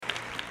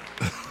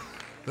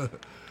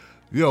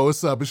Yo,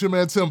 what's up? It's your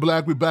man Tim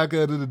Black. We back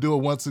at it to do it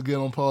once again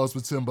on Pause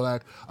with Tim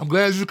Black. I'm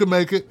glad you can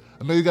make it.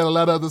 I know you got a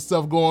lot of other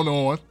stuff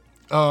going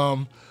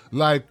on,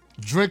 like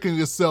drinking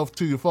yourself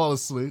till you fall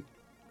asleep,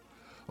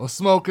 or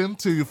smoking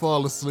till you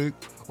fall asleep,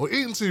 or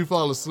eating till you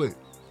fall asleep.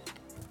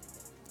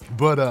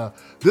 But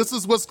this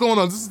is what's going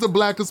on. This is the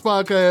Blackest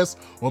Podcast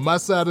on my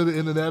side of the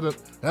internet.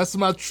 That's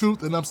my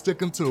truth, and I'm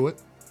sticking to it.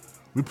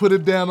 We put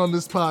it down on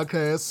this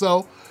podcast.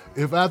 So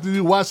if after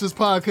you watch this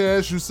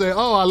podcast, you say,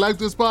 oh, I like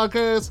this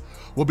podcast,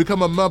 well,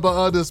 become a member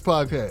of this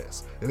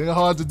podcast. It ain't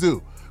hard to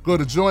do. Go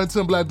to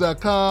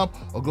jointimblack.com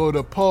or go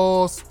to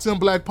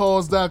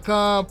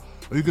timblackpause.com,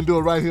 or you can do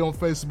it right here on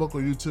Facebook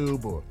or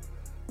YouTube or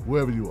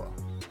wherever you are.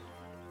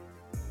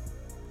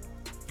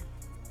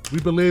 We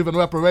believe in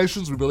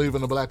reparations. We believe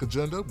in the Black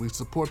agenda. We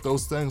support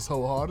those things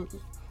wholeheartedly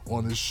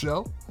on this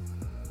show.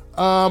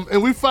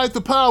 And we fight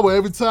the power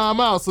every time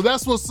out. So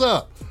that's what's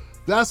up.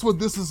 That's what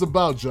this is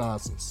about,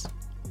 Johnsons.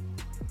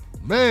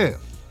 Man,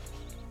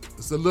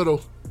 it's a little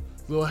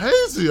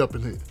hazy up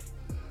in here.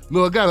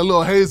 Got a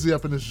little hazy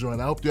up in this joint.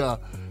 I hope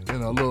y'all, a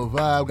little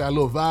vibe, got a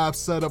little vibe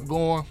set up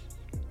going.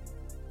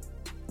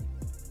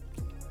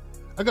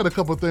 I got a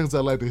couple of things I'd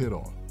like to hit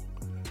on.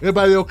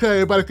 Everybody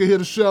okay? Everybody can hear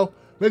the show?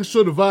 Make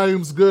sure the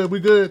volume's good. We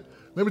good?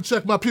 Let me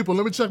check my people.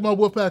 Let me check my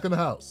wolf pack in the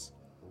house.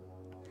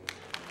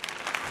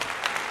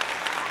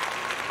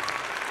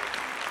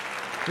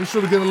 Make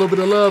sure we're getting a little bit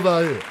of love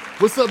out here.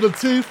 What's up,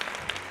 Lateef?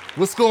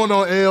 What's going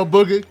on, L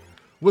Boogie?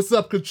 What's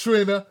up,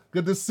 Katrina?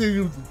 Good to see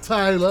you,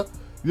 Tyler.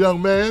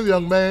 Young man,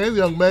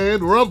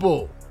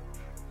 Rumble.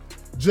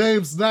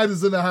 James Knight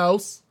is in the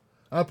house.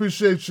 I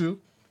appreciate you.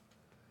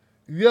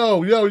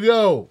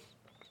 Yo.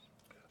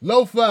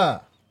 Lo-Fi.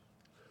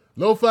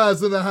 Lo-Fi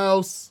is in the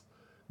house.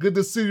 Good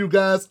to see you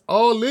guys.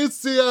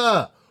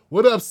 Alicia,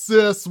 what up,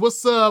 sis?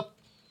 What's up?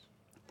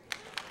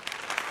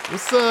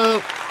 What's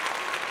up?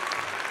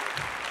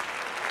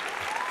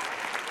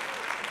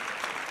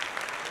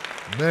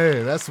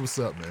 Man, that's what's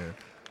up, man.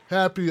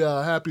 Happy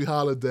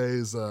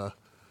holidays,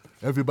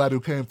 everybody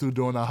who came through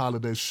during our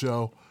holiday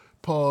show.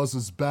 Pause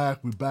is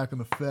back. We're back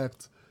in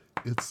effect.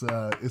 We're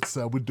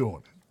doing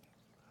it.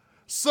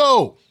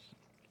 So,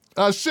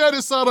 share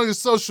this out on your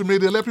social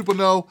media. Let people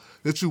know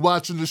that you're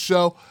watching the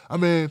show. I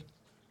mean,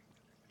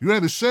 you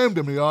ain't ashamed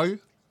of me, are you?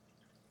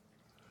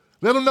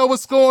 Let them know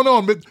what's going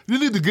on. You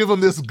need to give them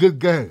this good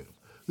game.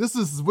 This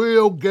is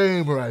real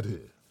game right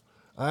here.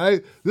 All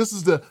right? This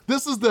is the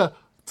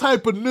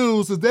type of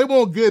news that they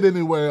won't get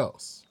anywhere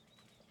else.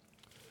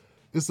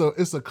 It's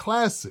a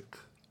classic.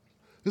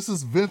 This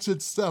is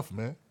vintage stuff,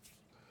 man.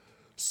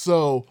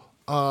 So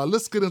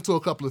let's get into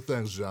a couple of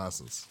things,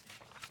 Johnsons.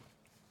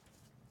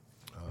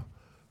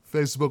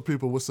 Facebook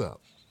people, what's up?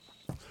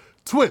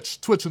 Twitch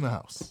in the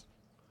house.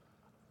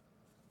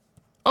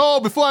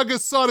 Oh, before I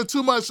get started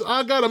too much,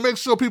 I got to make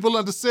sure people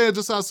understand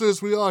just how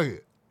serious we are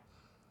here.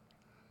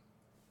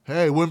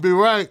 Hey, wouldn't be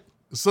right.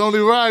 It's only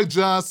right,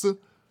 Johnson.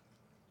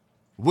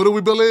 What do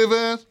we believe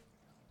in?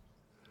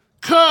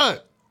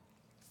 Cut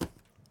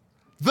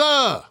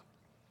the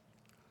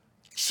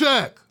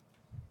check.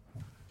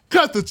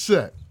 Cut the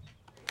check.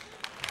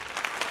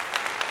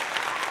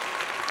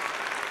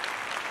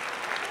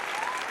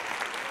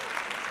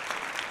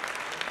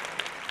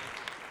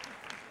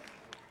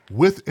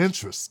 With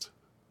interest.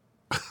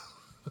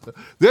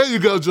 There you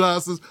go,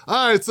 Johnson.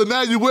 All right, so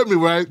now you with me,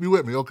 right? You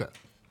with me, okay.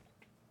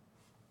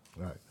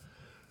 All right.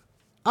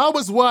 I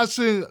was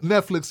watching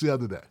Netflix the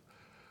other day.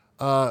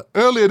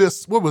 Earlier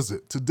what was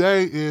it?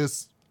 Today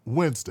is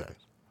Wednesday.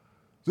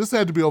 This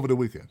had to be over the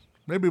weekend.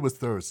 Maybe it was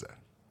Thursday.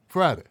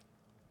 Friday.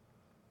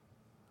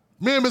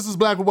 Me and Mrs.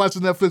 Black were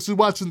watching Netflix. We were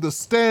watching the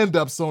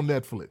stand-ups on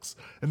Netflix.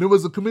 And there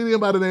was a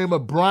comedian by the name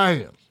of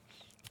Brian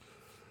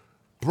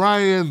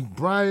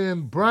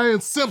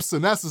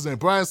Simpson. That's his name,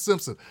 Brian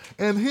Simpson.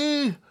 And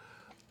he,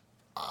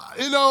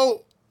 I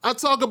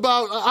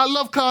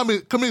love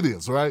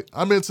comedians, right?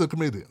 I'm into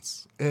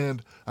comedians.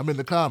 And I'm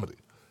into comedy.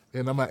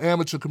 And I'm an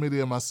amateur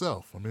comedian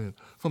myself. I mean,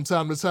 from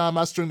time to time,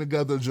 I string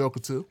together a joke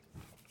or two.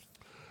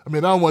 I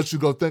mean, I don't want you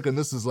to go thinking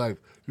this is like,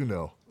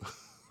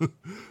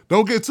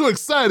 don't get too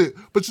excited.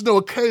 But,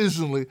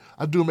 occasionally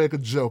I do make a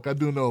joke. I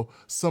do know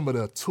some of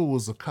the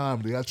tools of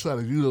comedy. I try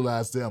to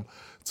utilize them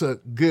to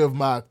give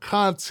my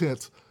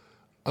content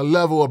a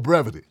level of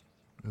brevity.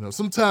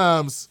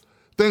 Sometimes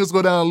things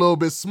go down a little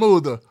bit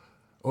smoother,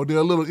 or they're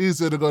a little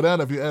easier to go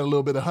down if you add a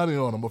little bit of honey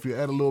on them, or if you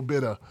add a little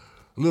bit of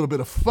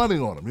funny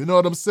on them. You know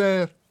what I'm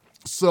saying?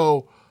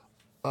 So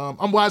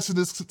I'm watching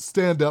this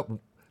stand-up,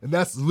 and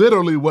that's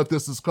literally what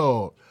this is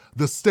called,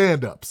 the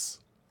stand-ups.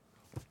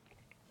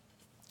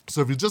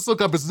 So if you just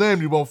look up his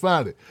name, you won't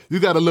find it. You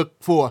got to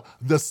look for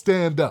the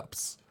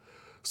stand-ups.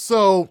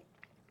 So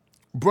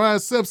Brian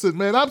Simpson,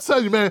 man, I'm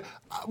telling you, man,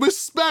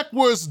 respect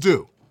where it's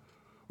due.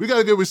 We got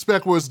to give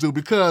respect where it's due,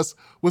 because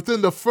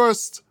within the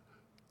first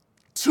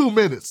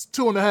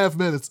 2.5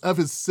 minutes of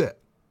his set,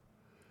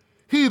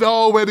 he'd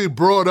already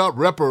brought up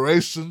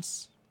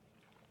reparations.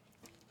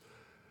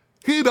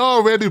 He'd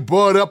already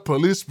brought up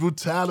police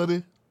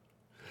brutality.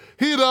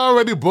 He'd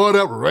already brought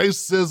up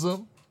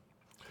racism.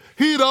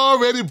 He'd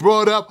already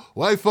brought up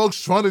white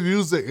folks trying to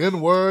use the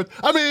N-word.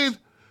 I mean,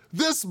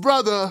 this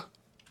brother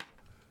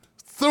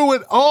threw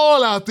it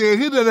all out there.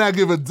 He did not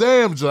give a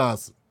damn,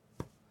 Johnson.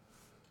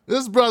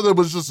 This brother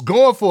was just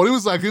going for it. He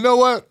was like, you know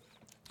what?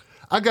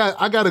 I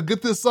got to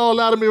get this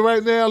all out of me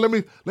right now. Let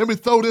me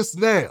throw this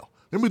now.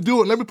 Let me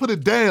do it. Let me put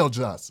it down,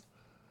 Johnson.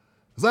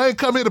 Because I ain't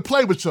come here to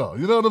play with y'all.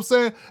 You know what I'm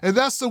saying? And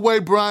that's the way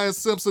Brian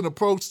Simpson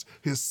approached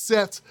his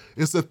set.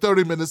 It's a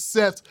 30-minute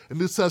set, and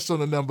he touched on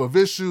a number of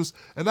issues.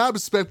 And I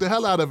respect the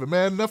hell out of it,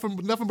 man. Nothing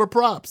but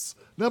props.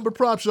 Nothing but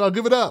props, y'all.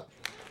 Give it up.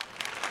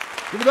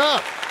 Give it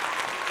up.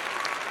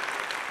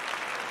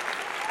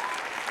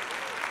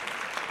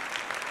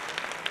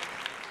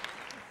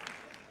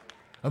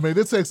 I mean,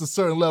 it takes a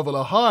certain level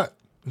of heart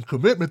and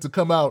commitment to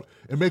come out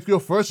and make your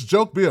first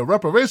joke be a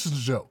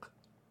reparations joke.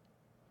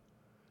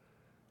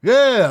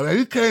 Yeah, man,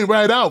 he came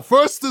right out.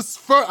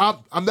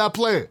 I'm not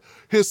playing.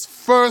 His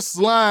first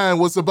line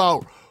was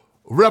about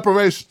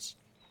reparations.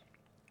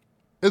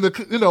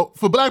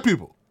 For black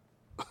people.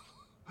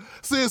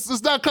 See,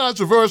 it's not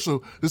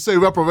controversial to say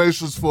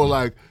reparations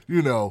for,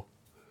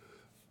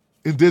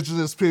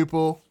 indigenous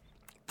people.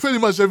 Pretty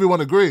much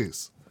everyone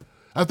agrees.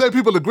 I think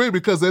people agree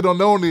because they don't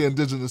know any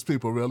indigenous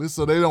people, really,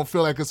 so they don't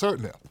feel like it's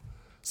hurting them.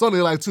 It's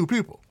only like 2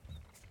 people.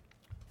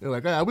 They're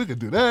like, we can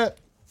do that.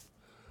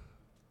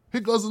 Here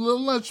goes a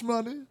little lunch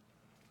money.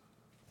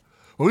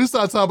 When we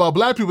start talking about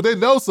black people, they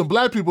know some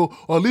black people,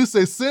 or at least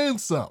they seen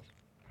some.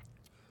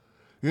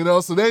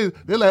 So they're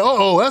like,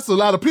 that's a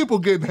lot of people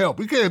getting help.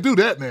 We can't do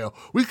that now.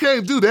 We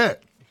can't do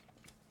that.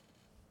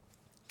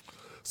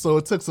 So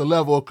it takes a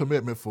level of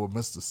commitment for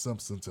Mr.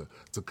 Simpson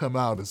to come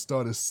out and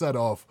start his set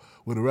off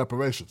with the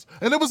reparations.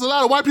 And there was a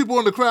lot of white people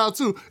in the crowd,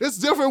 too. It's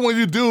different when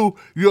you do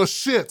your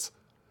shit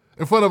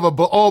in front of an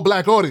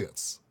all-black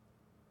audience.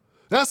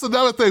 That's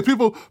another thing.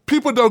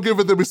 People don't give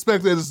it the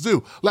respect that it's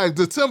due. Like,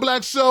 the Tim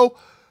Black Show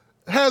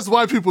has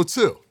white people,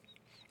 too.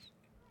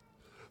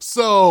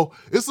 So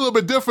it's a little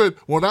bit different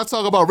when I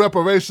talk about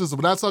reparations,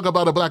 when I talk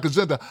about a black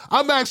agenda.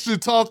 I'm actually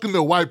talking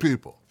to white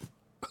people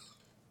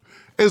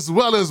as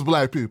well as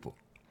black people.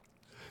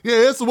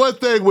 Yeah, it's one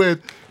thing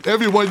when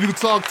everyone you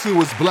talk to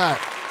is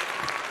black.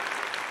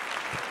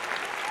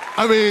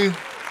 I mean,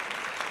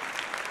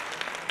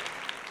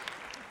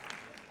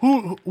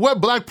 what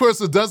black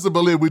person doesn't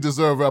believe we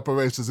deserve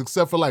reparations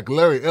except for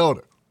Larry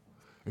Elder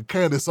and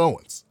Candace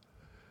Owens?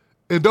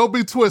 And don't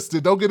be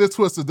twisted. Don't get it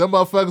twisted. Them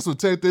motherfuckers will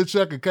take their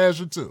check and cash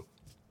it too.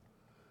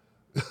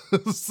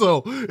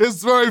 So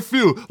it's very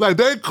few.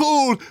 They're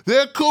cool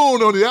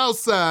on the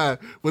outside,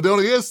 but on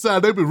the inside,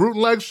 they be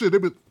rooting like shit.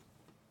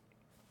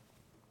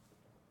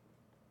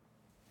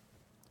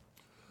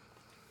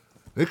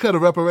 They cut a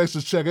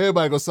reparations check.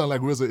 Everybody gonna sound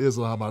like Rizza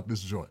Islam out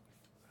this joint.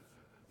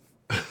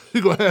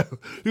 You gonna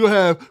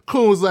have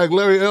coons like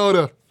Larry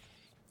Elder.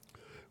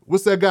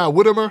 What's that guy,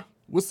 Whittemer?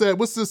 What's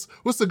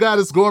the guy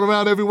that's going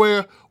around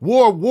everywhere?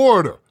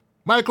 Warder.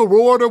 Michael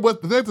Warder, I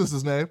think that's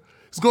his name.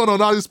 He's going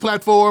on all these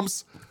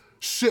platforms,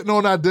 shitting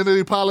on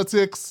identity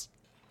politics.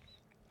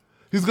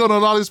 He's going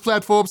on all these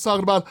platforms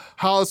talking about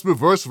how it's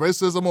reverse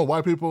racism on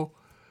white people,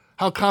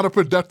 how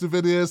counterproductive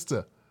it is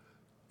to,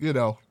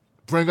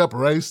 bring up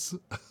race.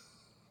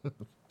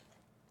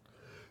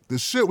 The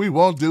shit we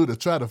won't do to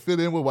try to fit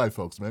in with white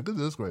folks, man.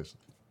 Goodness gracious.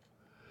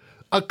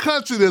 A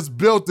country that's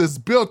built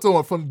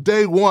on from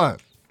day one.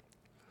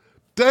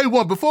 Day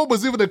one, before it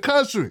was even a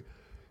country,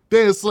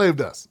 they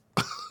enslaved us.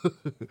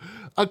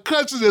 A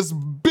country that's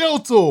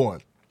built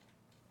on,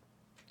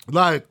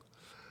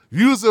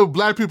 using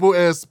black people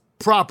as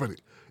property,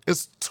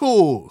 as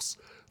tools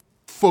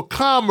for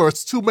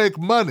commerce to make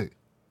money.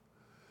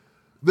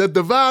 That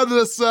divided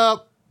us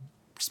up,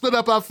 split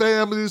up our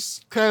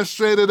families,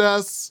 castrated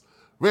us,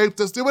 raped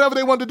us, did whatever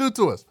they wanted to do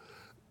to us.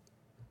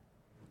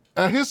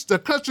 A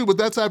country with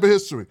that type of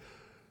history.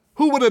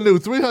 Who would have knew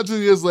 300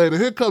 years later,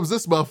 here comes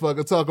this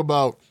motherfucker talking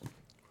about,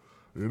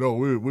 we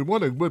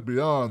want to get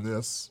beyond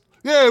this.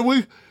 Yeah,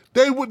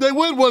 they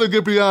would want to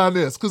get beyond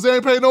this because they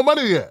ain't paid no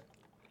money yet.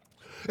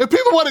 If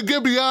people want to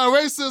get beyond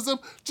racism,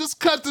 just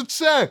cut the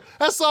check.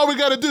 That's all we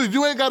got to do.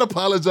 You ain't got to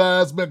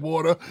apologize,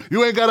 McWhorter.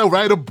 You ain't got to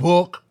write a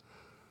book.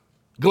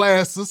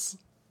 Glasses,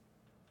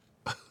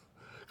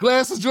 you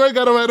ain't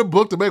got to write a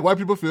book to make white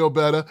people feel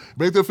better,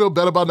 make them feel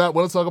better about not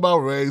wanting to talk about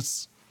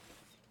race.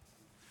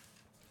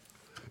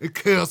 And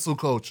cancel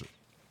culture.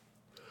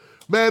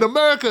 Man,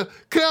 America,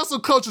 cancel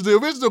culture, the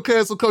original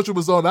cancel culture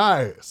was on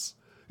our ass.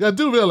 Yeah, I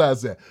do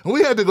realize that. And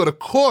we had to go to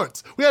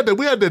court. We had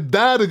to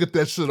die to get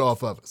that shit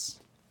off of us.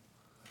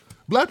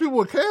 Black people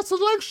were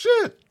canceled like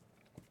shit.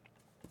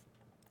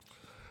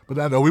 But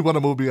I know we want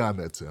to move beyond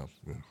that, Tim.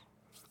 Yeah.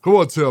 Come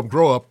on, Tim,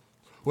 grow up.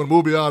 We want to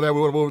move beyond that.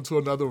 We want to move into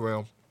another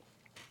realm.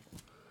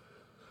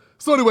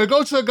 So anyway,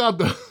 go check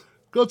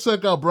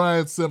out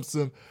Brian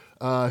Simpson,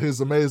 his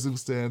amazing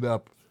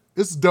stand-up.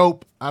 It's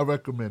dope. I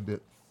recommend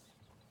it.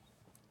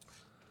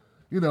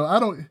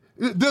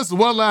 This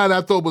one line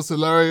I thought was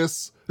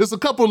hilarious. There's a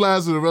couple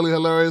lines that are really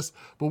hilarious,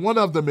 but one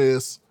of them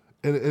is,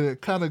 and it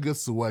kind of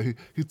gets away.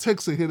 He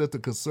takes a hit at the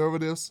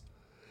conservatives,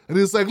 and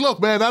he's like, look,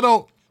 man,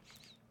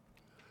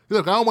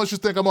 Look, I don't want you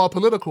to think I'm all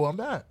political. I'm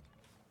not.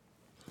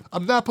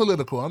 I'm not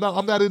political.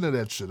 I'm not into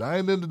that shit. I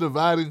ain't into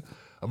dividing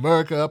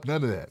America up,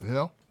 none of that, you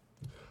know?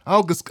 I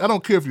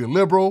don't care if you're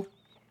liberal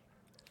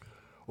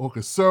or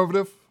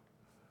conservative.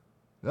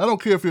 I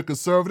don't care if you're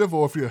conservative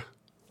or if you're,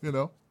 you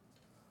know,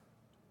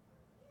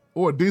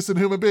 or a decent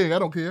human being. I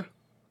don't care.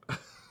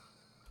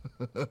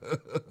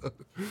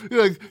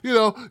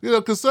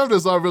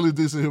 Conservatives are really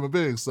decent human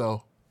beings,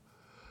 so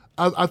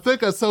I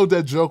think I told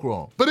that joke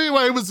wrong. But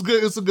anyway, it was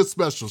good. It's a good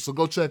special, so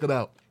go check it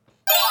out.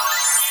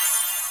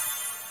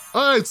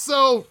 All right,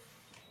 so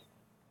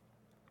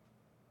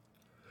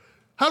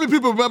how many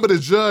people remember the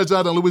judge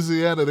out in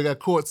Louisiana that got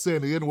caught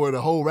saying the N-word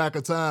a whole rack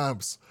of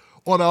times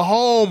on a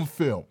home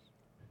film?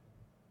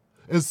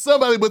 And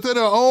somebody within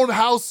her own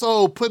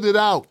household put it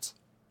out.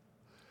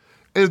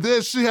 And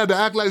then she had to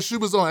act like she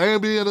was on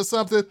Ambien or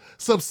something,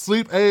 some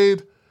sleep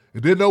aid,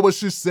 and didn't know what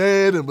she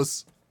said and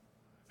was...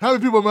 How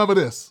many people remember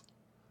this?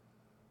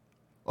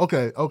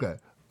 Okay.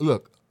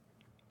 Look,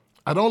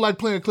 I don't like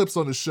playing clips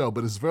on the show,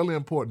 but it's very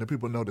important that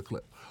people know the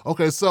clip.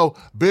 Okay, so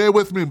bear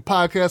with me,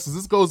 podcasters.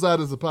 This goes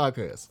out as a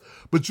podcast.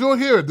 But you'll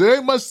hear it. There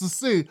ain't much to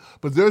see,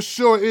 but there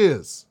sure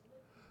is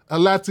a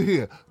lot to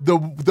hear. The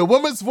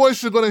woman's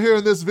voice you're going to hear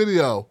in this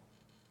video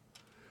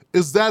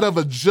is that of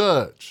a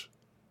judge.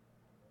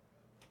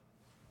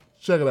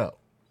 Check it out.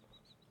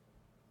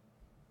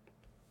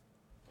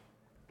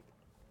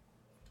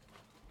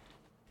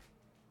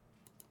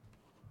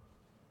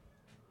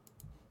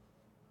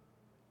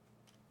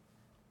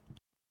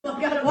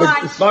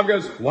 Mom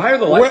goes, why are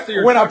the lights to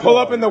your When I truck pull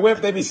on? up in the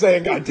whip, they be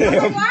saying, God damn. I'm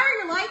like, why are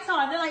your lights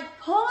on? They're like,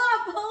 pull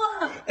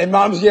up. And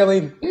Mom's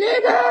yelling,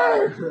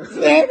 nigger!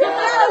 Nigger!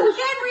 Oh,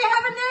 Henry,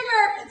 have a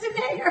nigger. It's a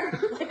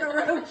nigger. Like a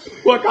roach.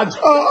 Look,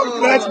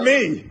 that's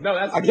me. No,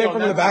 that's I me came on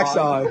from the that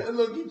backside.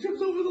 Look, he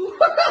trips over the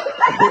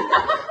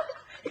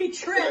He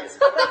tripped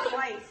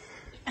twice.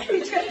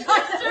 He tripped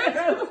twice in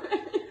the room.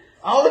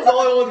 I was the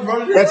only one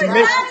running. That's We're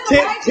me. having the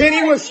right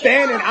Kenny way. was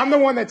standing. I'm the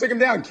one that took him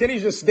down.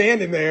 Kenny's just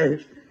standing there.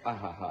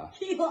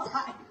 He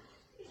lied.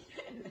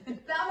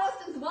 That was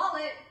his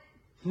wallet.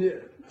 Yeah.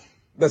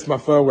 That's my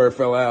phone where it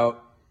fell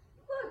out.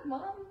 Look,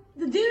 Mom.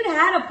 The dude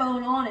had a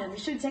phone on him. You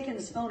should have taken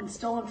his phone and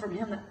stolen from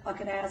him, that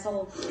fucking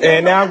asshole.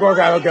 And now I'm going to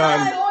grab a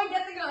gun. Go and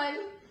get the gun.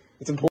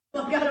 It's important.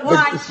 I've got to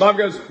watch. Mom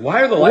goes,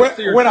 why are the lights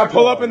to your When I truck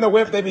pull on? up in the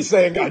whip, they be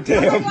saying, God I'm like,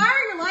 damn. why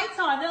are your lights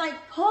on? They're like,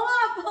 pull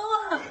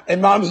up.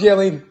 And Mom's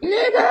yelling,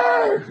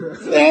 nigger!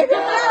 Nigger!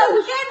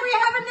 Oh, Henry,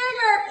 have a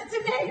nigger. It's a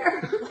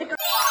nigger. Like a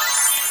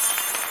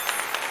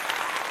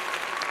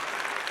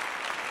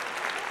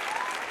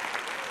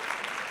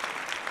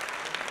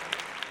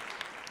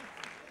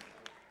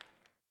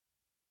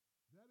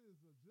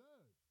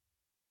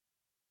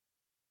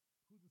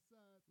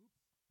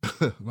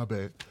My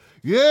bad.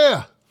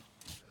 Yeah.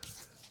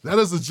 That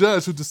is a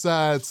judge who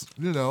decides,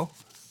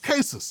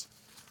 cases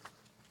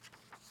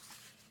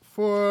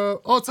for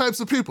all types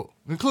of people,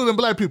 including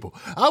black people.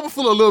 I would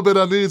feel a little bit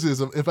uneasy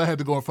if I had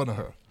to go in front of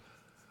her.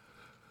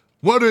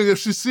 Wondering if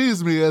she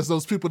sees me as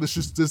those people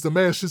as the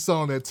man she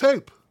saw on that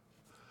tape.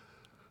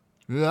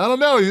 Yeah, I don't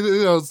know. It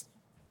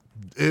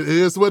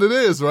is what it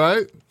is,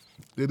 right?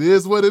 It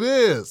is what it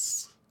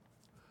is.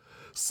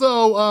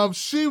 So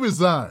she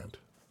resigned.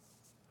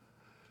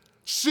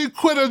 She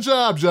quit her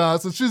job,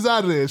 Johnson. She's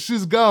out of there.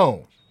 She's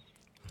gone.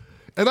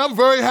 And I'm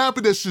very happy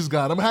that she's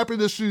gone. I'm happy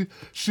that she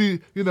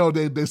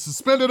they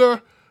suspended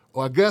her,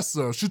 or I guess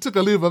she took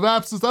a leave of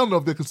absence. I don't know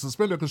if they could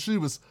suspend her because she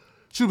was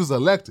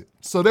elected.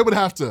 So they would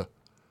have to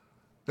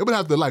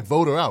like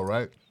vote her out,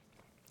 right?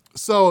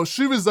 So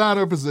she resigned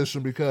her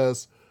position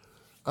because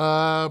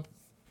I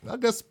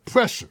guess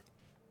pressure.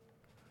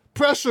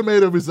 Pressure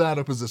made her resign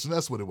her position.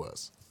 That's what it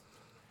was.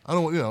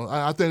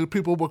 I think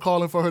people were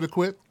calling for her to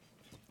quit.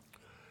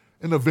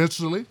 And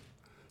eventually,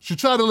 she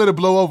tried to let it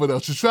blow over, though.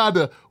 She tried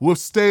to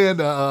withstand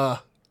the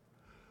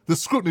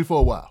scrutiny for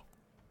a while.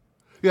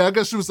 Yeah, I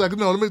guess she was like,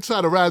 no, let me try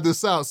to ride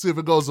this out, see if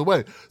it goes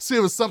away. See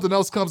if something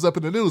else comes up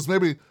in the news.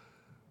 Maybe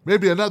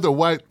another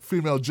white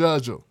female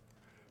judge will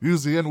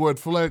use the N-word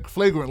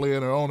flagrantly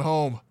in her own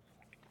home,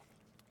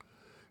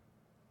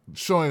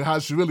 showing how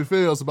she really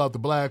feels about the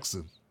blacks.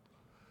 And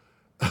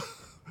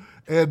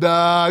and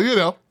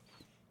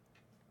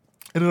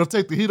it'll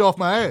take the heat off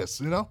my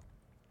ass,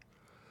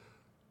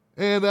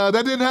 And that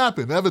didn't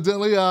happen.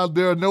 Evidently,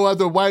 there are no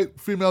other white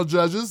female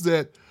judges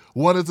that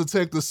wanted to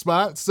take the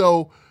spot.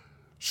 So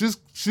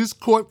she's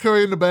caught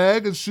carrying the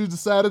bag, and she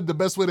decided the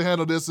best way to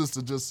handle this is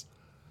to just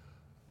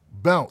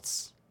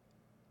bounce.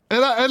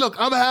 And look,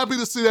 I'm happy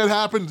to see that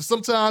happen.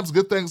 Sometimes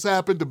good things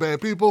happen to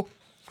bad people,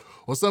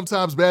 or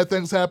sometimes bad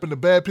things happen to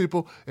bad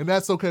people, and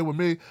that's okay with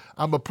me.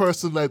 I'm a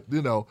person that,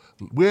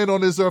 we ain't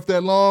on this earth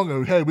that long,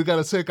 and hey, we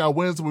got to take our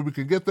wins where we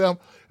can get them.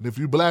 And if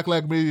you black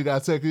like me, you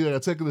got to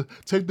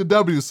take the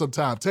W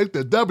sometime. Take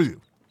the W.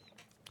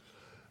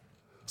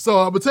 So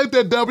I'm going to take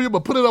that W,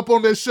 but put it up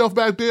on that shelf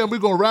back there, and we're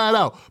going to ride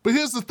out. But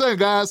here's the thing,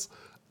 guys.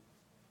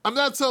 I'm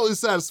not totally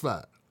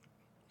satisfied.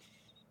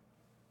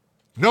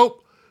 Nope.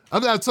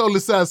 I'm not totally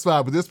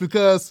satisfied with this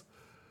because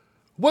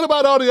what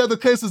about all the other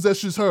cases that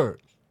she's heard?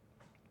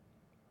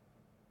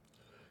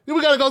 Yeah,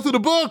 we gotta go through the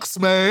books,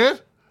 man.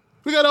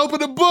 We gotta open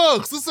the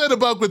books. This ain't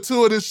about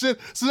gratuitous shit.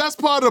 So that's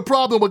part of the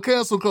problem with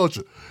cancel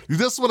culture. You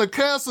just want to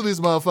cancel these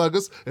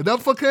motherfuckers, and I'm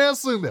for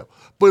canceling them.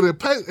 But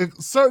in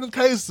certain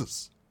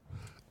cases,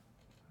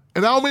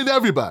 and I don't mean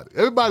everybody.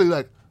 Everybody,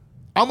 like,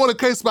 I'm on a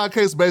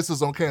case-by-case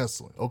basis on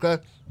canceling, okay?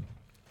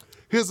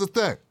 Here's the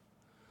thing.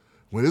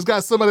 When it's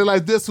got somebody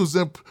like this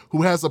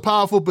who has a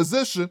powerful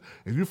position,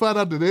 and you find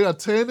out that they are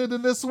tainted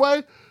in this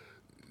way,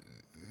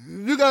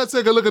 you got to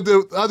take a look at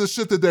the other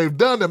shit that they've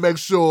done to make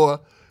sure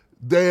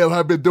they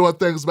have been doing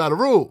things by the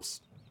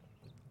rules.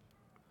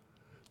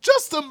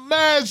 Just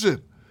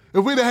imagine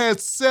if we'd have had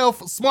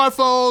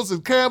smartphones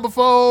and camera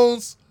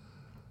phones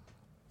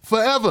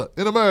forever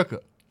in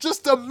America.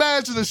 Just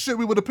imagine the shit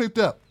we would have picked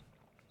up.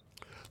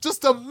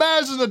 Just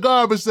imagine the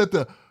garbage that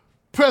the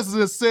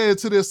president said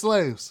to their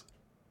slaves.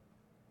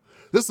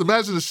 Just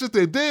imagine the shit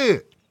they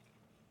did.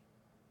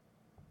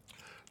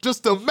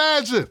 Just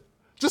imagine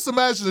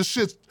the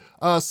shit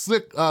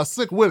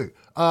Slick Willie,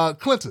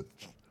 Clinton.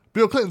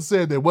 Bill Clinton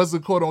said that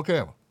wasn't caught on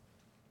camera.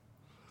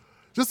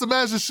 Just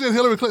imagine shit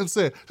Hillary Clinton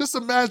said. Just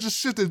imagine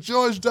shit that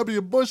George W.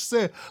 Bush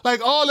said.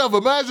 Like all of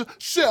them. Imagine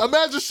shit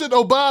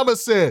Obama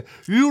said.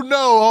 You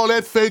know all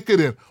that faking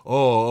and,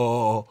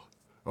 all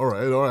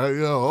right,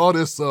 you know, all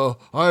this, I'm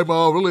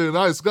really a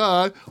nice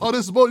guy. All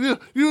this,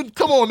 you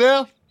come on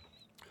now.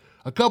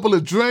 A couple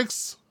of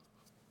drinks.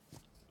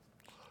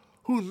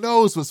 Who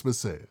knows what's been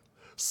said?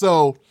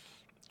 So,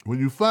 when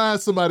you find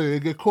somebody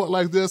that get caught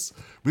like this,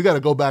 we got to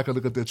go back and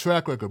look at their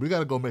track record. We got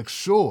to go make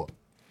sure.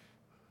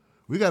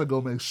 We got to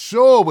go make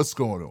sure what's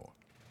going on.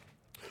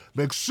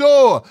 Make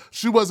sure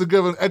she wasn't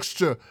giving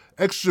extra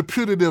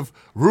punitive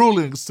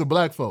rulings to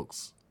black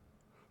folks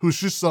who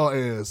she saw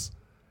as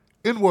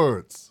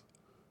N-words.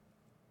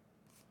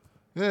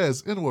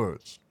 Yes,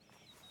 N-words.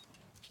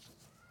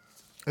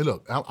 And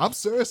look, I'm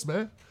serious,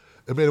 man.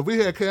 I mean, if we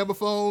had camera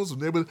phones,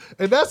 and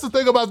that's the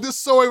thing about this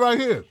story right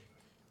here.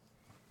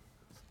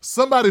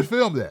 Somebody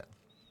filmed that.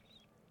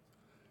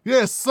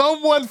 Yeah,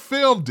 someone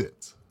filmed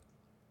it.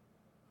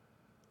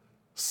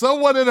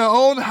 Someone in her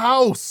own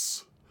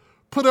house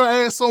put her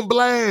ass on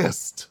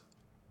blast.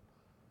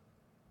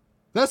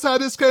 That's how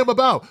this came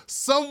about.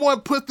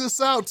 Someone put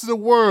this out to the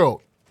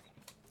world.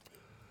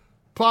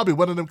 Probably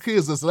one of them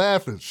kids that's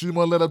laughing. She didn't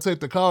want to let them take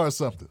the car or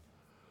something.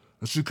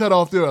 And she cut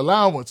off their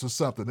allowance or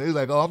something. They're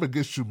like, oh, I'm going to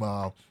get you,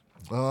 Mom.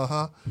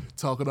 Uh-huh.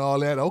 Talking all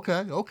that.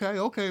 Okay,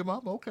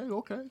 Mom. Okay.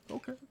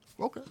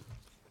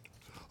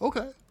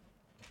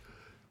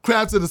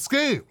 Crafted a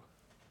scheme.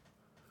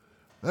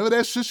 Remember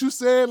that shit you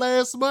said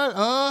last month?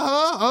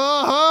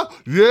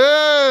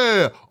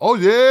 Yeah. Oh,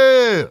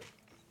 yeah.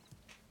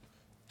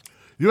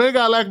 You ain't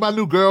got to like my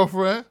new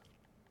girlfriend.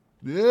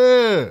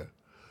 Yeah.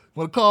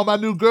 Want to call my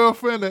new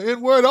girlfriend the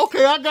N-word?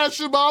 Okay, I got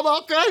you,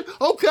 Mama.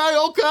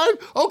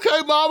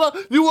 Okay, Mama.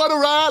 You want to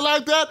ride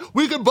like that?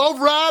 We can both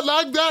ride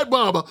like that,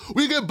 Mama.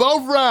 We can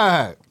both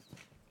ride.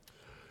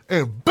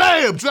 And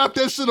bam, drop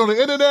that shit on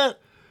the internet.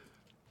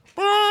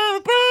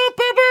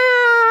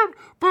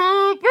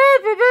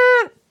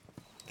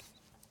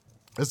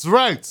 That's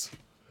right.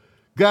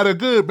 Got it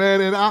good, man.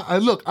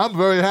 And look, I'm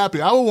very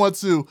happy. I would like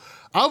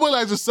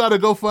to start a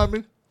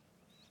GoFundMe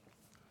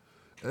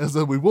as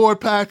a reward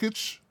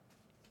package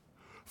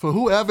for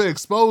whoever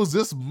exposed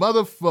this I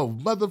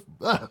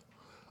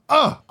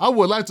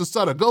would like to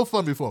start a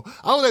GoFundMe for them.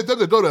 I would like them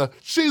to go to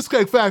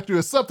Cheesecake Factory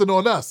or something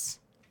on us.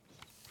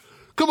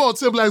 Come on,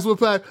 Tim Blacks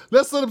Pack.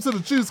 Let's send them to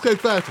the Cheesecake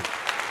Factory.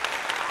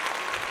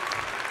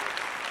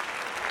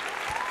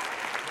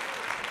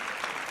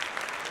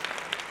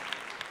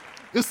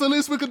 It's the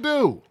least we could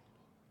do.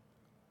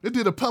 It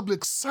did a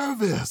public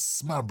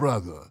service, my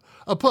brother.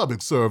 A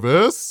public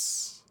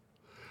service.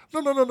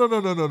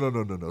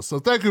 No. So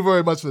thank you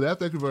very much for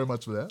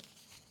that.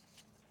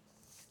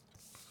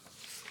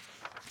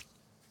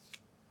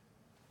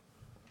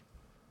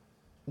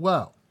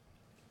 Wow.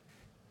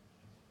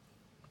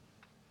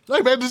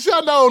 Hey, man, did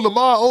y'all know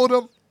Lamar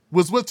Odom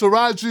was with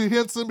Taraji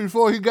Henson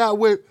before he got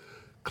with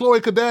Khloe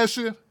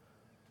Kardashian?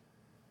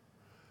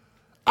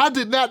 I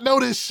did not know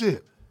this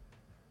shit.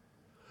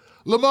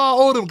 Lamar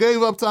Odom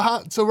gave up to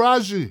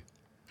Taraji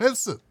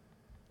Henson.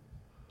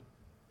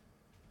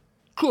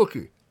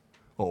 Cookie.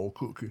 Oh,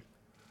 Cookie.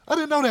 I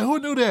didn't know that. Who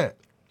knew that?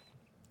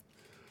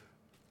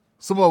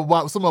 Some of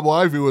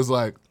my viewers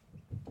like,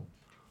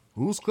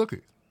 who's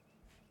Cookie?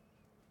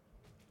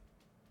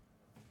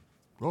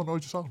 I don't know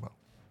what you're talking about.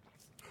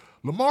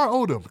 Lamar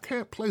Odom,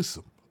 can't place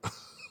him.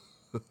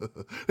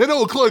 They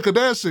know what Khloe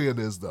Kardashian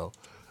is, though.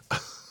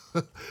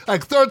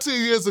 Like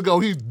 13 years ago,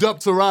 he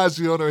dumped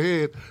Taraji on her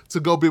head to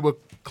go be with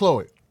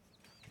Khloe.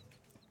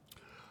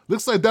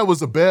 Looks like that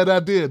was a bad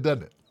idea,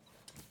 doesn't it?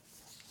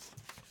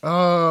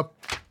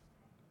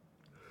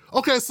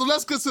 Okay, so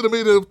let's get to the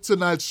meat of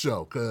tonight's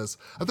show, because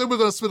I think we're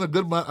going to spend a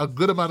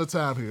good amount of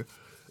time here,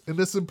 and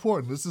it's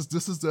important. This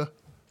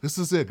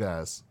is it,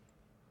 guys.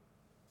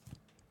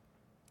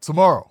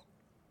 Tomorrow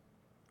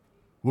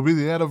will be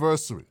the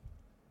anniversary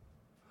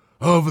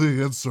of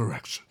the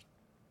insurrection.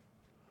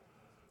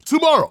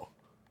 Tomorrow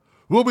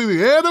will be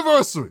the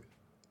anniversary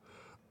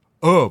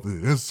of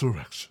the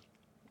insurrection.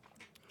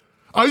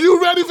 Are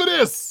you ready for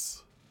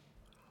this?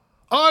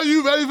 Are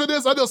you ready for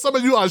this? I know some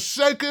of you are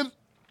shaking.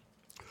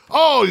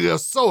 Oh, you're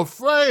so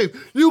afraid.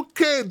 You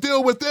can't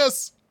deal with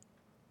this.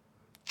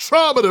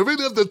 Trauma, to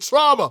relive the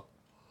trauma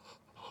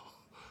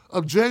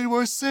of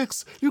January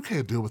 6th. You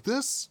can't deal with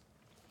this.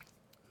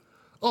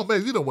 Oh,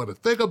 man, you don't want to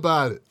think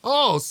about it.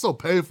 Oh, it's so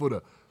painful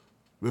to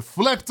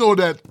reflect on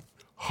that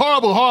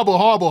horrible, horrible,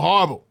 horrible,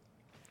 horrible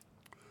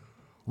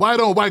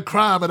white-on-white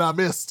crime that I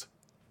missed.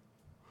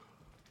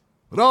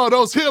 But all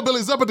those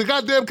hillbillies up at the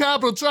goddamn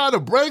Capitol trying to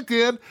break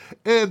in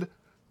and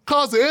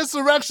cause an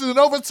insurrection and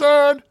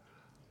overturn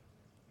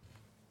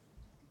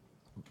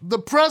the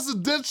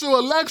presidential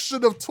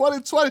election of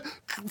 2020.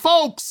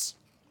 Folks,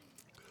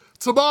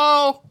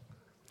 tomorrow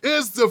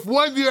is the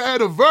 1-year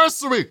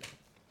anniversary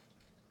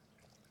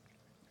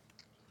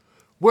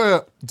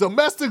where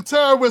domestic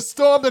terrorists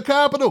stormed the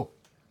Capitol,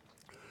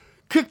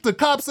 kicked the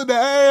cops in the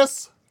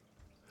ass,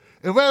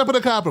 and ran up in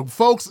the Capitol.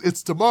 Folks,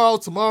 it's tomorrow.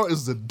 Tomorrow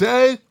is the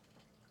day.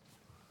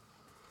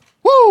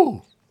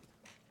 Woo!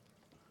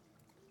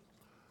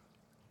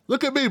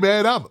 Look at me,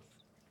 man.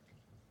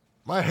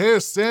 My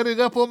hair's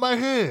standing up on my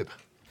head.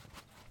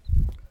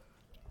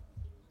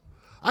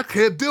 I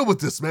can't deal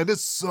with this, man.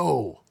 This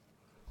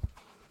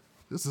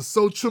is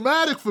so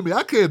traumatic for me.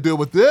 I can't deal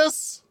with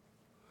this.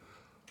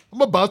 I'm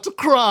about to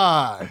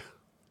cry.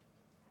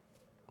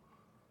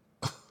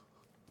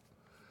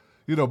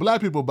 You know,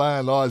 black people, by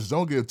and large,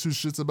 don't give two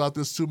shits about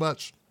this too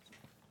much.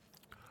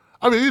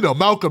 I mean, you know,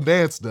 Malcolm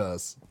Nance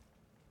does.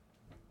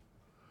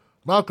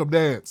 Malcolm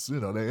Nance, you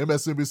know, the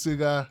MSNBC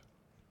guy.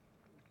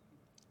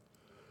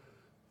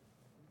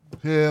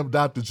 Him,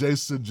 Dr.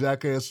 Jason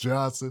Jackass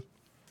Johnson.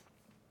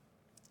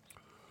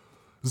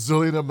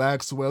 Zelina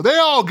Maxwell. They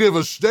all give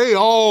a they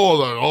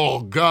all are,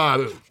 oh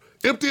God,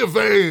 empty a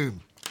vein.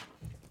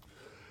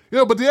 You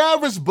know, but the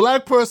average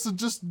black person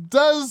just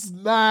does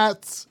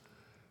not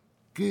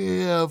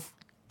give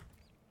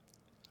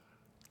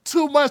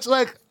too much.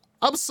 Like,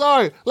 I'm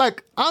sorry,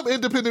 like, I'm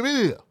independent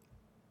media,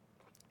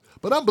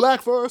 but I'm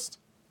black first.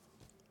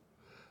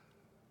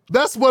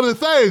 That's one of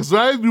the things,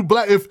 right? You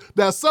black. If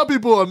now some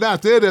people are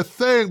not, they're the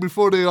thing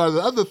before they are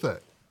the other thing.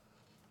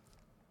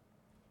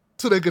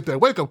 Till they get that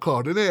wake-up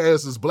call, then their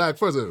ass is black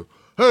first.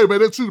 Hey, man,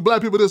 they treat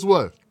black people this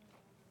way.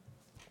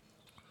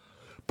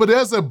 But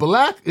as a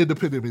black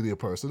independent media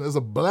person, as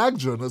a black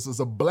journalist, as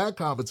a black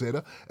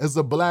commentator, as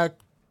a black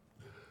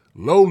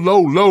low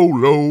level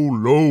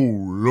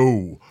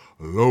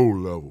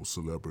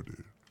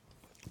celebrity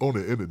on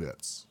the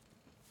internets,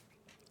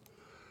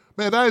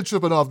 man, I ain't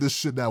tripping off this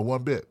shit now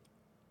one bit.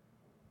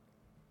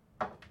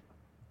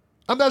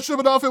 I'm not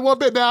tripping off it one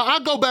bit. Now, I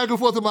go back and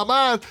forth in my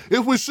mind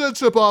if we should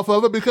trip off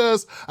of it,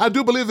 because I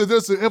do believe that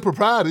there's an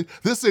impropriety.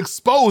 This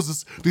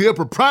exposes the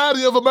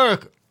impropriety of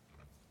America.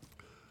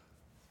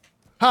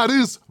 How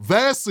these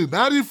vastly,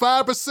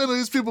 95% of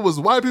these people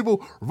was white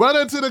people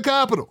running to the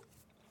Capitol.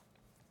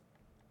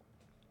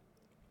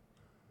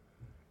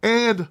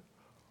 And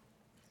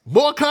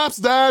more cops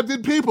died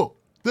than people,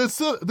 than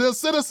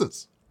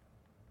citizens.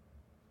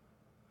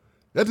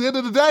 At the end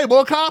of the day,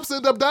 more cops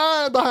end up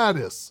dying behind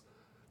this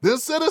than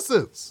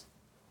citizens.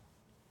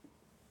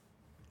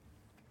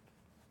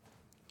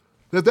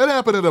 That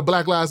happened at a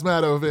Black Lives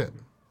Matter event.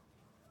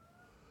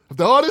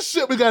 After all this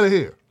shit we gotta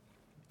hear.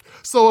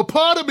 So a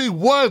part of me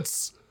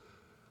wants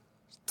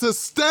to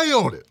stay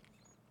on it,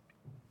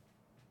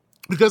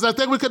 because I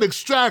think we can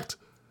extract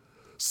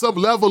some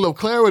level of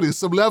clarity,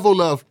 some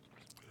level of,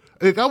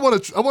 like, I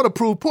want to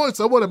prove points.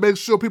 I want to make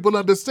sure people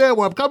understand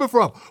where I'm coming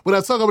from when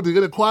I talk about the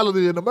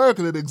inequality in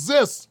America that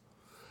exists.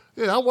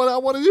 Yeah, I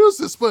want to use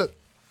this, but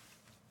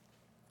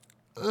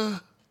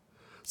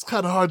it's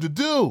kind of hard to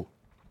do.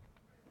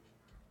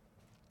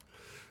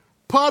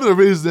 Part of the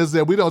reason is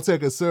that we don't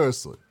take it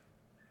seriously.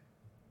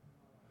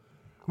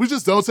 We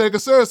just don't take it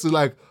seriously.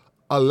 Like,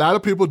 a lot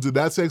of people do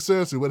not take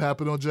seriously what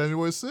happened on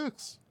January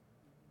 6th.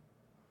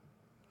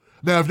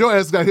 Now, if your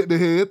ass got hit in the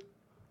head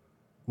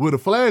with a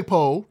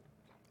flagpole,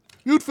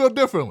 you'd feel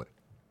differently.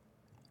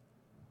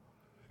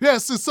 Yeah,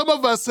 see, some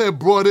of us have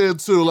brought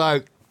into,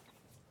 like,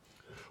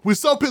 we're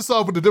so pissed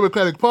off with the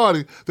Democratic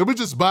Party that we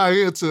just buy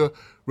into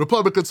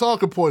Republican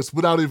talking points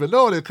without even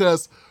knowing it,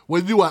 because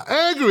when you are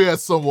angry at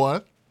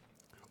someone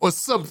or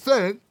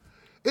something,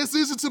 it's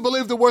easy to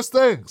believe the worst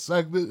things,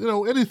 like, you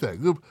know,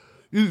 anything.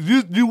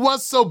 You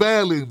want so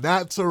badly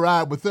not to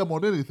ride with them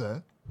on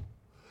anything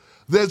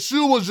that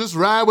you will just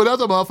ride with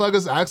other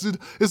motherfuckers. Actually,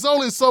 it's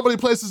only so many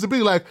places to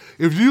be. Like,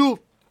 if you,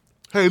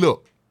 hey,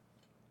 look,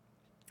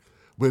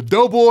 with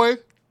Doughboy,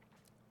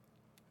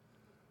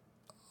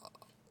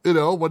 you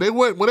know, when they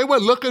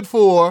went looking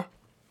for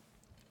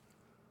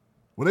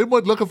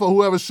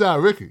whoever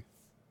shot Ricky,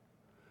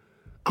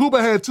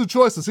 Cuba had two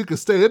choices. He could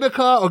stay in the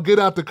car or get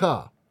out the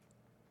car.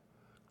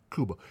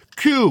 Cuba.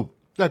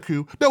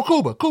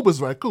 Cuba's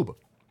right, Cuba.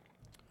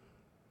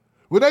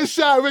 When they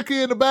shot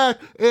Ricky in the back,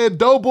 and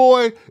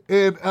Doughboy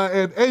and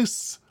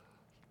Ace,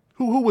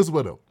 who was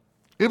with him?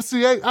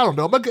 MC8? I don't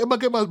know. Am I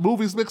getting my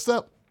movies mixed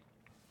up?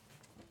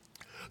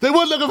 They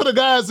weren't looking for the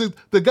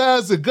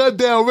guys that gunned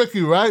down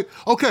Ricky, right?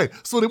 Okay,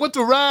 so they went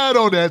to ride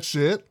on that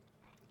shit.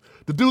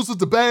 The dudes with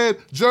the bad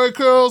jerry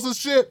curls and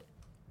shit.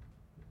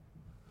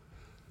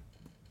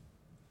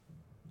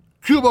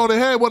 Cuba only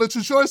had one or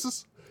two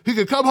choices. He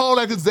could come home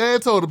like his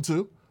dad told him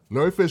to,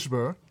 Larry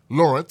Fishburne,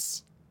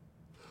 Lawrence,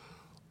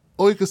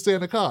 or he could stay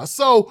in the car.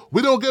 So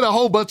we don't get a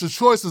whole bunch of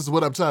choices is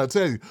what I'm trying to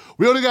tell you.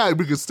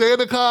 We can stay in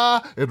the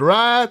car and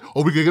ride,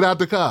 or we can get out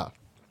the car.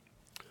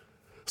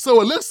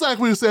 So it looks like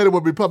we're standing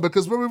with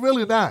Republicans, but we're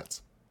really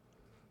not.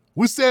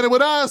 We're standing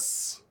with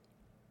us.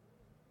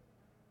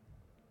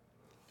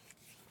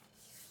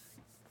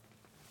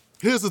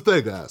 Here's the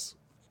thing, guys.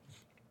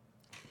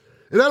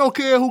 And I don't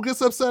care who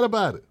gets upset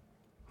about it,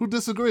 who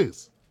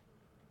disagrees.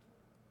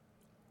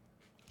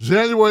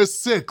 January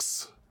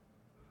 6th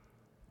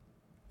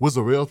was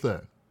a real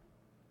thing.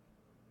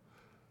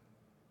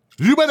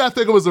 You may not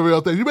think it was a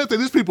real thing. You may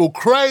think these people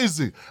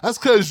crazy. That's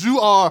because you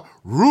are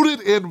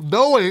rooted in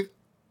knowing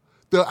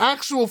the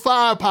actual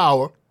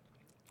firepower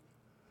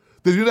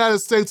the United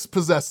States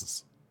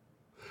possesses.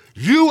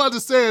 You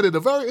understand in a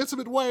very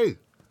intimate way.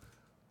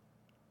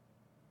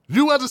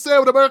 You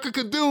understand what America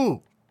can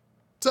do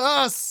to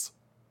us.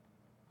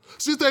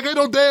 So you think ain't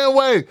no damn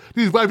way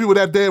these white people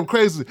that damn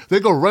crazy, they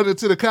gonna run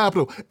into the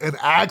Capitol and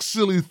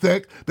actually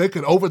think they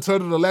can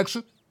overturn an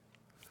election?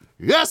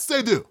 Yes,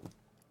 they do.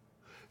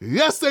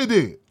 Yes, they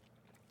did.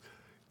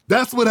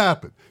 That's what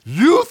happened.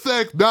 You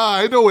think, nah,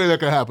 ain't no way that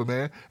can happen,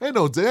 man. Ain't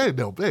no, hey,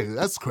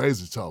 that's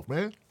crazy talk,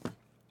 man.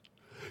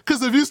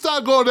 Because if you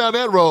start going down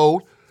that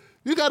road,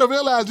 you got to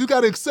realize, you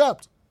got to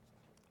accept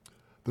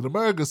that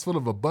America's full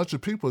of a bunch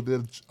of people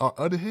that are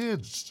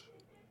unhinged,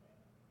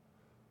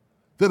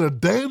 that are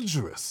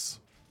dangerous,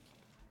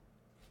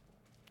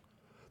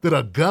 that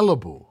are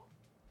gullible,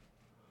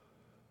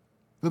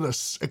 that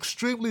are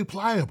extremely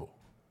pliable,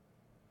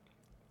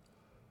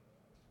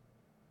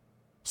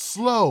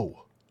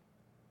 slow,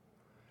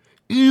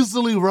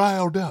 easily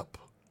riled up,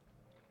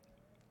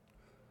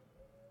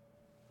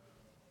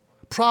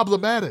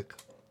 problematic,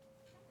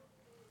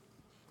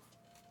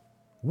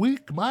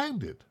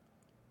 weak-minded,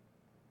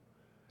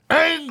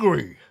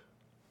 angry,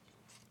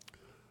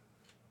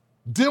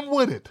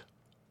 dim-witted,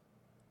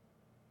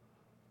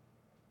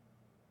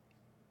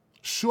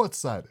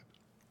 short-sighted,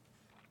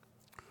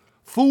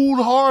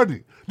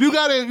 foolhardy. You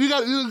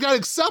gotta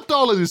accept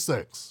all of these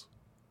things.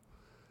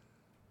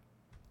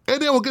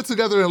 And then we'll get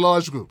together in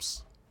large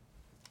groups.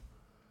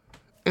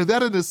 And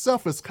that in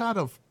itself is kind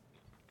of,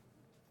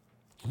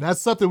 that's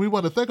something we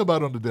want to think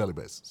about on a daily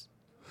basis.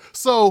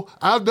 So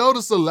I've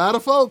noticed a lot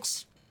of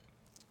folks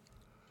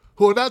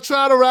who are not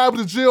trying to ride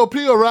with the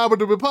GOP or ride with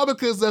the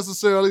Republicans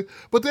necessarily,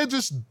 but they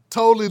just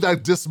totally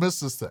dismiss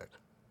this thing.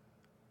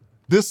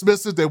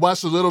 Dismiss it, they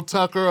watch a little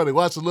Tucker, or they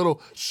watch a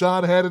little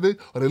Sean Hannity,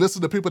 or they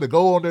listen to people that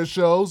go on their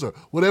shows, or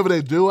whatever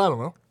they do, I don't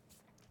know.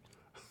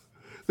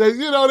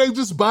 They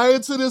just buy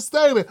into this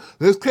thing.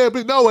 This can't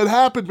be, no, it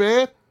happened,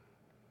 man.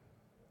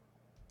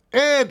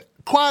 And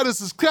quiet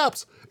as is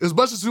kept, as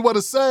much as you want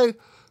to say,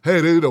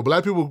 hey,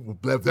 black people,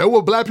 there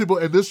were black people,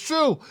 and it's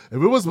true.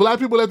 If it was black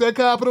people at that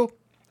Capitol,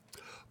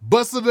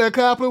 busted that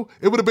Capitol,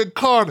 it would have been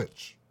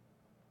carnage.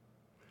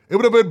 It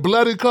would have been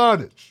bloody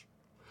carnage.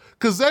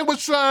 Because they were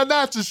trying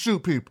not to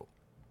shoot people.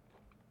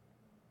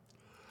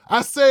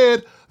 I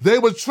said they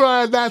were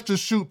trying not to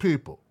shoot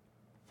people.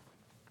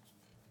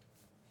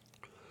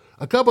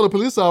 A couple of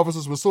police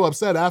officers were so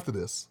upset after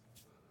this,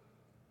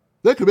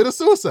 they committed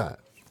suicide.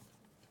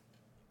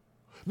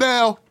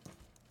 Now,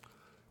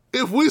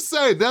 if we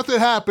say nothing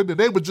happened and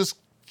they were just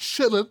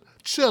chilling,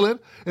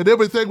 and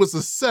everything was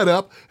a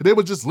setup, and they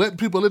were just letting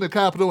people in the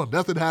Capitol and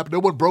nothing happened, no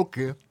one broke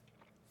in,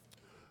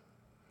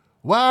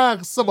 why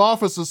are some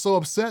officers so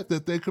upset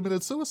that they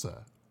committed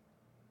suicide?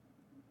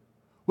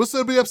 What's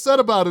there to be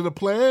upset about it? The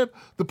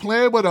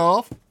plan went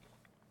off.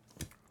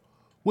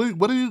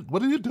 What are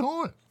you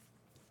doing?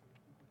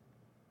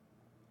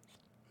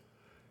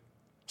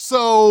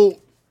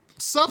 So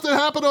something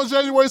happened on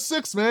January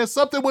 6th, man.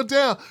 Something went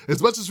down,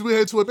 as much as we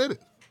hate to admit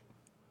it.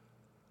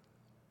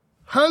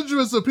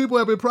 Hundreds of people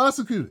have been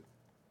prosecuted.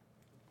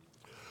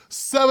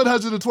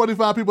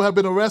 725 people have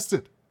been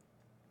arrested.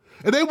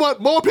 And they want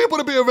more people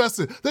to be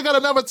arrested. They got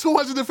another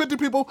 250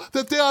 people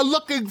that they are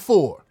looking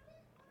for.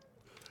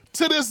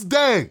 To this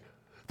day,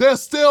 they're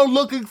still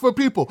looking for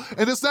people.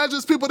 And it's not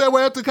just people that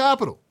were at the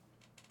Capitol.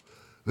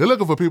 They're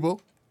looking for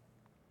people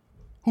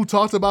who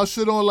talked about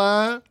shit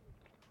online,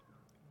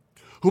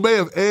 who may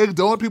have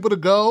egged on people to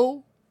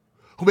go,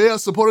 who may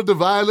have supported the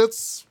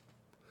violence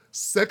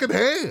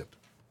secondhand.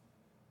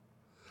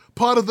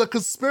 Part of the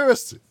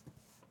conspiracy.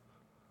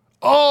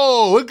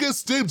 Oh, it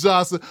gets deep,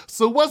 Johnson.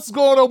 So what's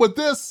going on with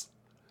this?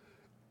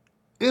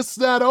 It's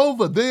not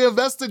over. The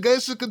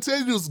investigation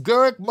continues.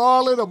 Garrick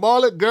Marlin, or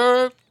Marlin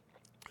Gurr,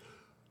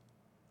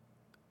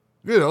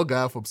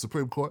 guy from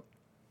Supreme Court.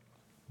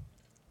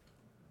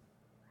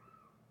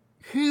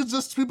 He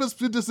just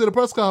did a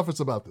press conference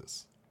about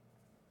this.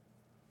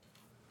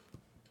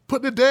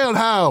 Putting it down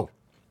how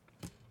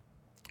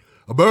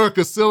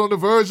America's still on the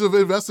verge of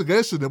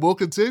investigation and will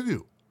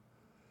continue.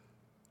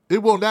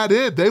 It will not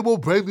end. They will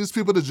bring these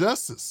people to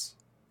justice.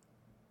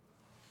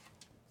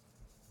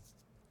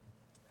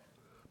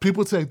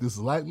 People take this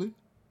lightly.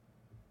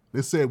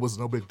 They say it was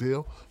no big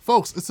deal.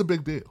 Folks, it's a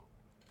big deal.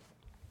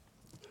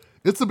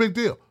 It's a big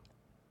deal.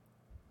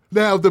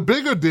 Now, the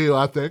bigger deal,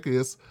 I think,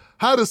 is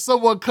how does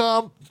someone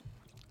come,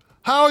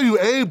 how are you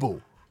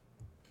able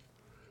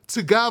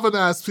to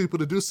galvanize people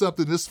to do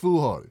something this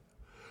foolhardy?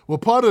 Well,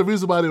 part of the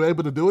reason why they're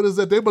able to do it is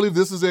that they believe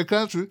this is their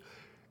country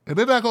and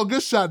they're not going to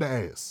get shot in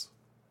the ass.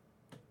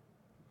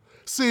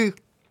 See,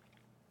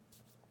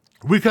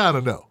 we kind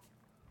of know.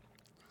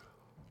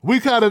 We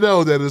kind of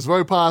know that it's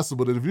very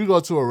possible that if you go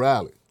to a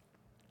rally,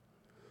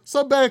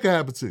 something bad can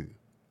happen to you.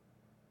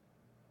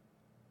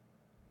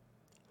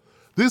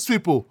 These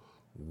people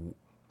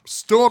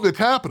stormed the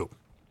Capitol,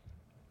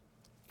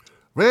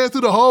 ran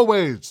through the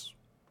hallways,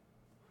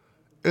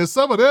 and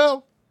some of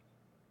them,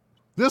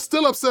 they're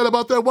still upset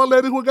about that one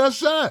lady who got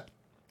shot.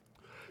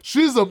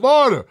 She's a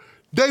martyr.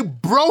 They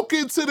broke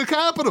into the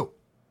Capitol.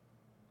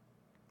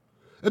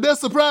 And they're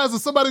surprised that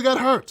somebody got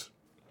hurt.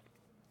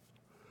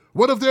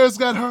 One of theirs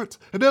got hurt.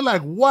 And they're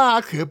like, wow,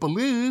 I can't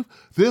believe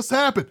this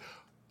happened.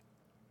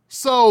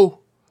 So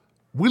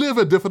we live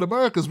in different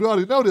Americas. We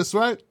already know this,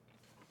 right?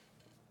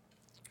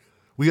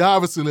 We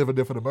obviously live in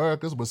different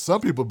Americas, but some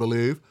people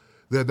believe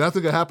that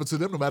nothing can happen to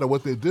them no matter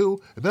what they do,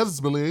 and others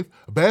believe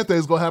bad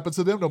things going to happen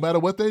to them no matter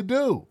what they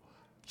do.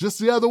 Just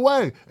the other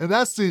way. And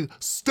that's the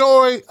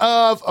story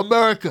of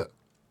America.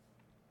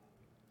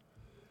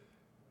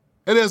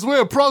 And as we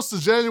approach the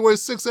January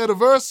 6th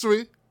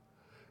anniversary,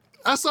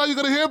 that's all you're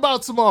going to hear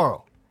about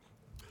tomorrow.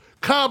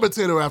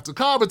 Commentator after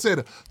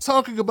commentator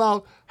talking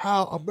about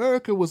how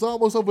America was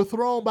almost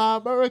overthrown by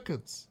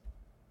Americans.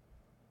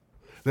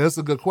 Now, that's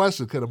a good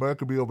question. Can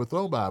America be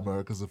overthrown by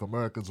Americans if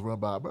Americans run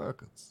by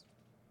Americans?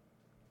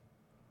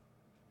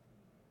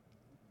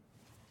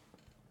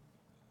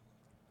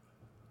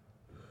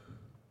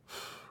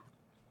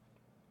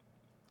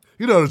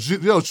 You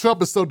know,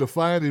 Trump is so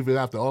defiant even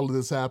after all of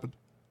this happened.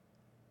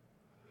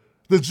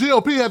 The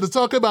GOP had to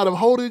talk about him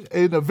holding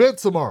an event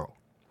tomorrow.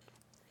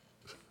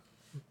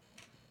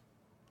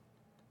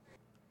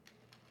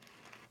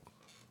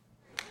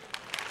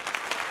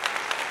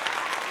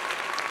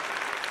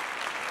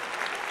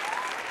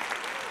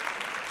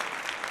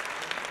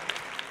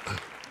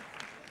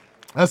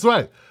 That's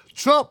right.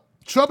 Trump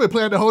had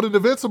planned to hold an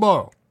event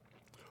tomorrow.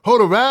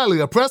 Hold a rally,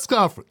 a press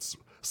conference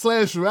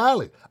 /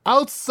 rally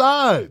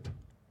outside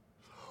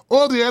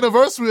on the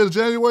anniversary of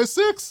January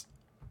 6th.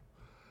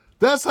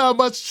 That's how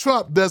much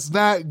Trump does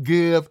not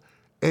give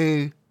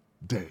a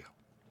damn.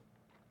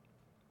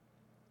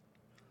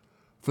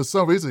 For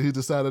some reason, he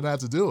decided not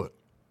to do it.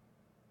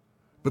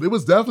 But it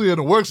was definitely in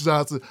the works,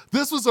 Johnson.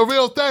 This was a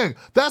real thing.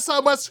 That's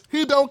how much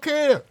he don't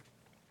care.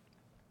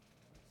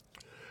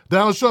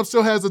 Donald Trump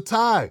still has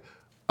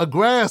a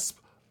grasp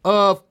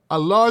of a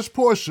large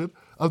portion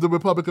of the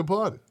Republican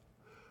Party.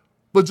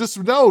 But just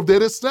know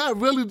that it's not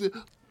really...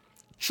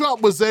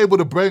 Trump was able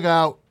to bring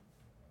out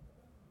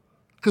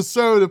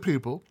conservative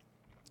people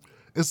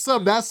and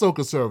some not so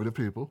conservative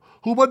people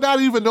who would not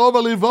even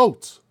normally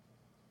vote.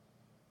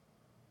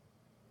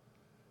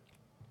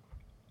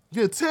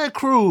 Yeah, Ted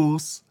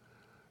Cruz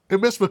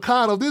and Mitch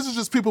McConnell, these are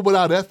just people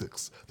without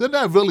ethics. They're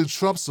not really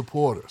Trump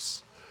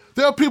supporters.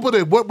 They're people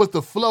that went with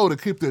the flow to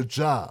keep their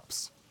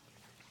jobs.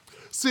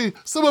 See,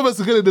 some of us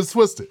are getting this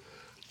twisted.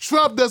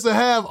 Trump doesn't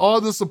have all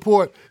the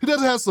support. He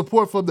doesn't have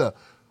support from the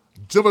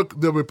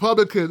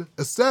Republican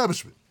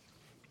establishment.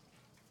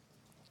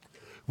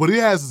 What he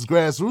has is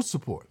grassroots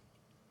support.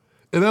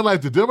 And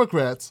unlike the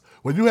Democrats,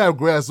 when you have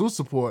grassroots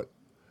support,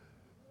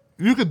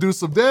 you can do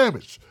some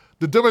damage.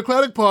 The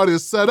Democratic Party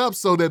is set up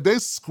so that they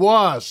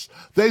squash,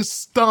 they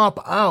stomp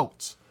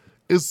out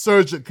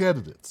insurgent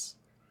candidates.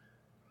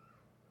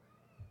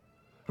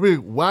 I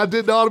mean, why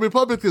didn't all the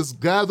Republicans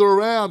gather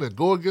around and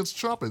go against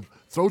Trump and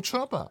throw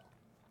Trump out?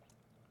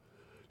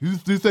 You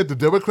think the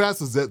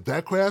Democrats is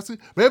that crafty?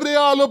 Maybe they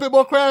are a little bit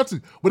more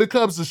crafty when it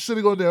comes to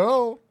shitting on their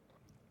own.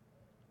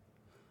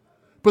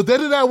 But they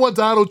did not want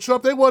Donald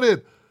Trump. They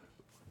wanted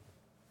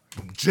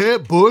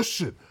Jeb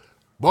Bush and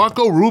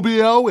Marco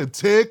Rubio and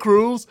Ted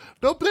Cruz.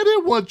 No, they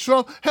didn't want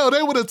Trump. Hell,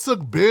 they would have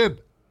took Ben.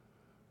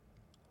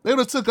 They would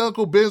have took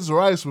Uncle Ben's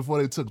rice before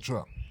they took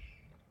Trump.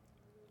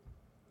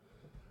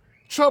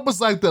 Trump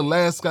was like the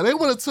last guy. They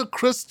would have took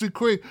Krispy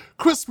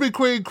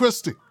Kreme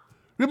Christie.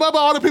 Remember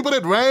all the people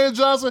that ran,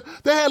 Johnson?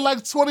 They had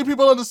like 20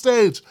 people on the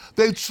stage.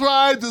 They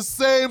tried the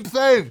same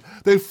thing.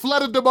 They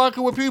flooded the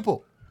market with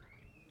people.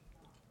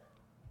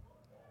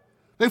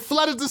 They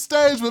flooded the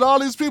stage with all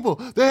these people.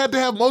 They had to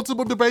have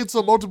multiple debates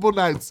on multiple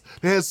nights.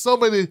 They had so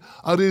many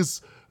of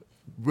these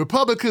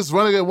Republicans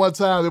running at one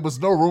time, there was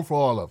no room for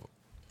all of them.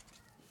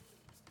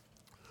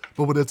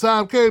 But when the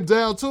time came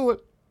down to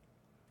it,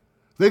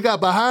 they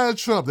got behind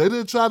Trump. They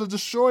didn't try to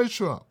destroy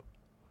Trump.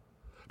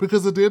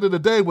 Because at the end of the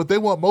day, what they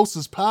want most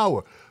is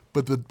power.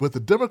 But with the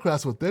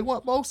Democrats, what they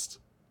want most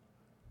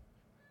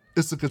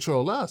is to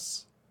control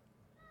us.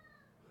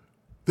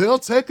 They'll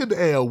take an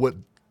L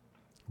with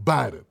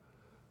Biden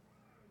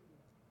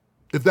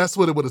if that's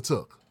what it would have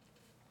took.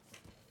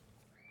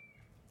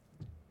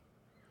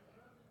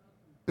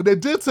 And they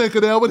did take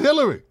an L with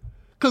Hillary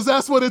because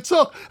that's what it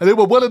took. And they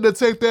were willing to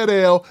take that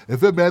L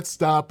if it meant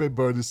stopping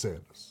Bernie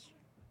Sanders.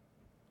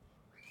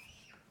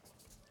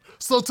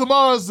 So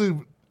tomorrow is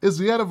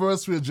the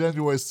anniversary of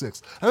January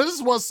 6th. And I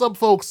just want some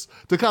folks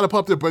to kind of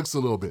pump their brakes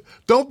a little bit.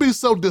 Don't be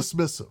so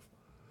dismissive.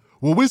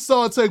 What we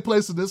saw it take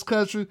place in this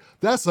country,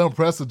 that's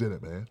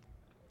unprecedented, man.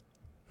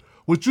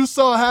 What you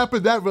saw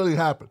happen, that really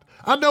happened.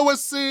 I know it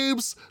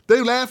seems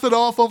they laugh it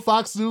off on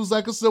Fox News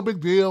like it's no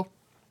big deal.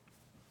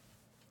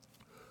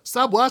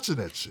 Stop watching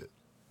that shit.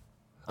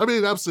 I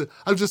mean, I'm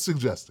just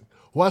suggesting.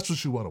 Watch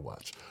what you want to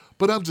watch.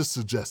 But I'm just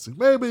suggesting,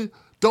 maybe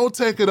don't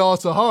take it all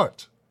to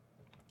heart.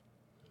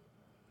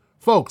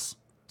 Folks,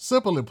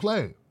 simple and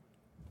plain.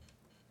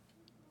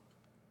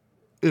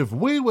 If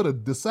we would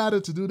have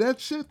decided to do that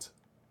shit,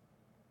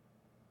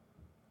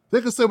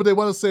 they can say what they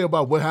want to say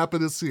about what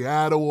happened in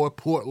Seattle or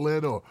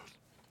Portland, or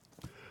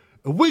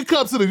if we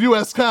come to the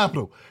U.S.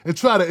 Capitol and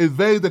try to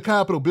invade the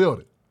Capitol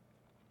building,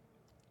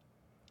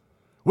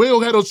 we ain't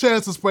gonna have no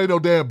chance to spray no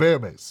damn bear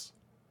mace.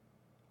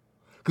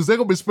 Because they're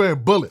gonna be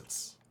spraying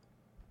bullets.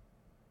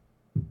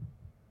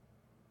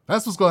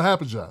 That's what's gonna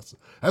happen, Johnson.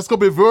 That's gonna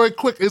be a very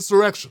quick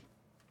insurrection.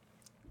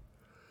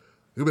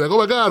 You'll be like, oh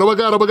my God, we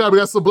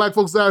got some black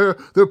folks out here.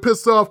 They're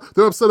pissed off.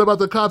 They're upset about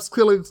the cops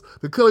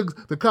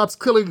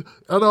killing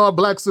unarmed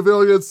black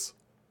civilians,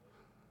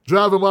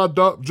 driving while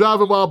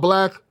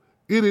black,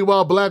 eating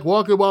while black,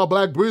 walking while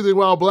black, breathing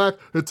while black.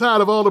 They're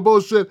tired of all the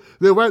bullshit.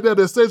 They're right there,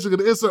 they're staging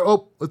an insert.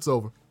 Oh, it's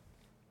over.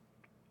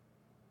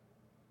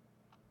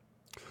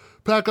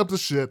 Pack up the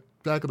shit.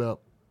 Pack it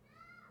up.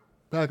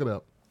 Pack it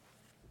up.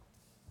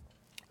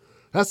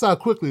 That's how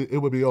quickly it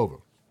would be over.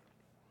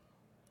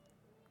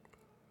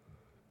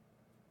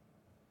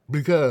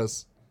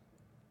 Because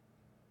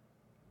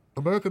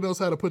America knows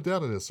how to put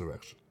down an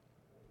insurrection.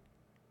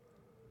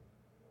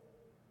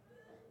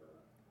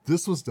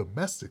 This was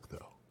domestic,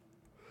 though.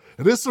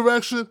 An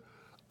insurrection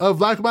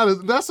of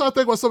like-minded. That's why I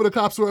think why some of the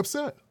cops were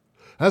upset.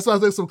 That's why I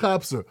think some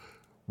cops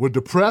were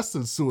depressed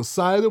and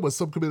suicidal when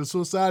some committed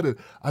suicide. And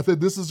I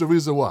think this is the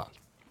reason why.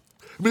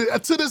 I mean,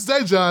 to this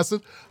day,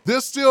 Johnson,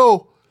 there's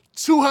still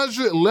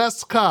 200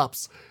 less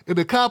cops in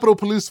the Capitol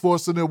Police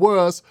Force than there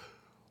was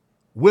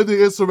when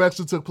the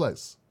insurrection took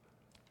place.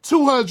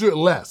 200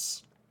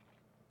 less,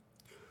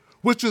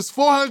 which is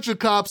 400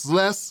 cops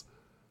less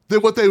than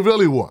what they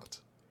really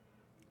want.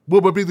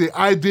 What would be the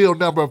ideal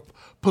number of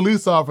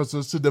police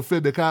officers to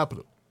defend the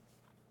Capitol?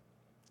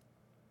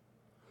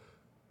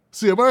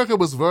 See, America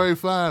was very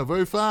fine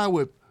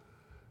with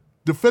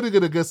defending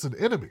it against an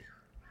enemy.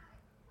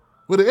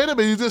 With an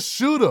enemy, you just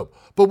shoot them.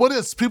 But when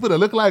it's people that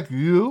look like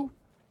you,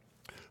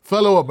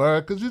 fellow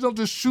Americans, you don't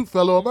just shoot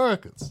fellow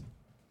Americans.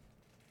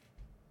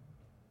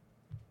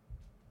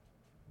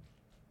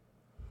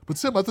 But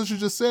Tim, I thought you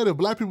just said if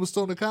black people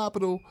stormed the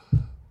Capitol,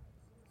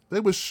 they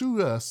would shoot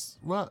us,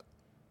 right?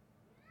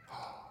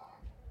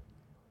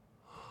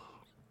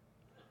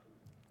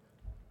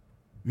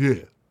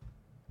 Yeah.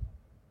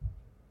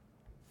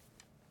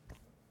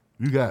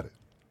 You got it.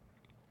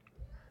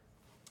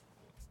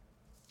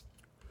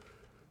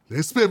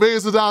 They spend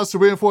millions of dollars to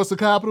reinforce the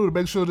Capitol to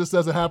make sure this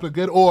doesn't happen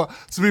again, or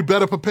to be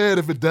better prepared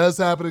if it does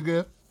happen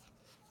again.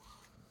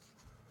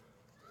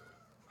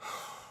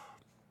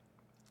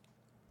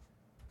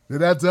 They're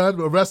not done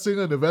arresting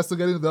and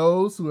investigating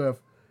those who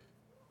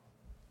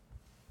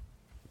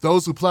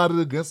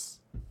plotted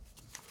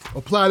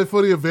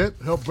for the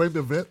event, helped bring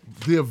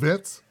the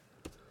event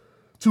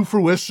to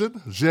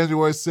fruition,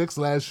 January 6th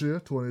last year,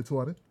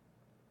 2021.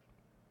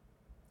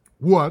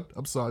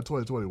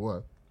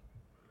 2021.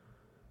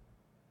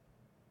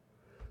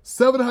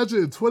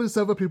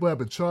 727 people have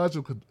been charged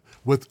in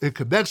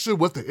connection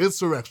with the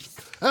insurrection.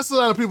 That's a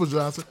lot of people,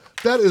 Johnson.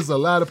 That is a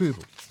lot of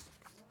people.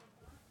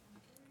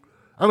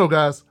 I know,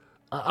 guys.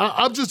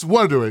 I'm just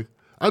wondering,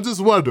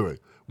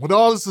 when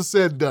all this is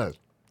said and done,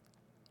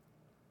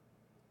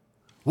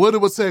 what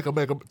it would take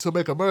to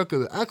make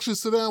America actually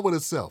sit down with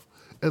itself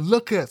and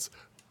look at,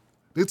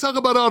 they talk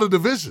about all the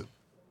division,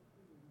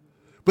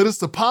 but it's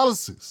the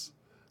policies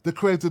that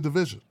create the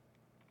division.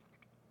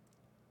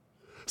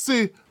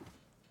 See,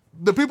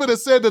 the people that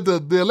said that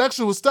the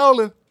election was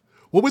stolen,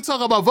 when we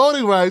talk about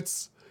voting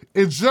rights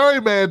and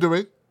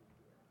gerrymandering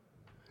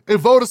and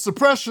voter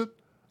suppression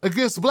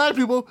against black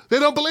people, they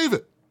don't believe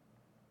it.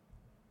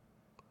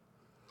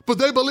 But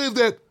they believe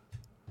that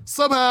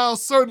somehow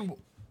certain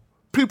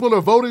people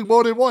are voting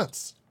more than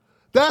once.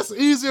 That's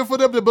easier for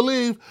them to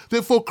believe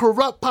than for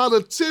corrupt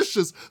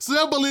politicians. So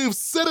they believe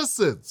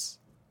citizens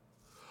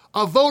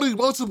are voting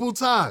multiple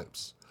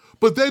times.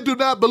 But they do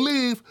not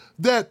believe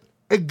that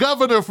a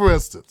governor, for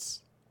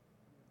instance,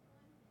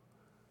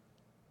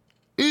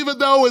 even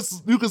though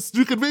you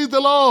can read the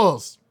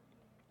laws,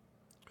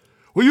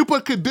 when you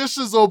put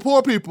conditions on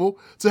poor people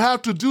to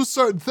have to do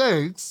certain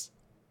things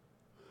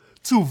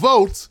to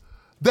vote,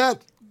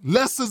 that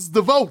lessens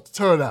the vote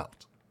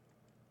turnout.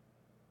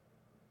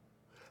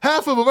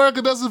 Half of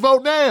America doesn't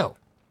vote now.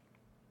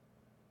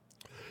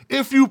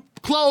 If you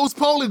close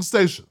polling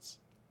stations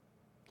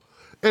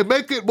and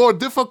make it more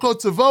difficult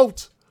to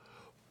vote,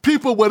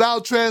 People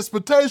without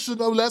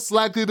transportation are less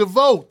likely to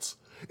vote.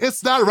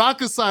 It's not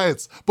rocket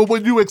science. But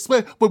when you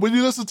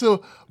listen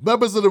to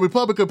members of the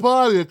Republican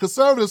Party and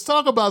conservatives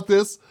talk about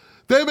this,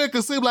 they make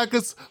it seem like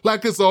this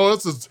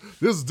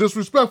is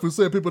disrespectful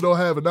saying people don't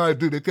have an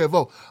ID, they can't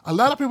vote. A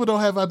lot of people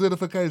don't have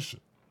identification.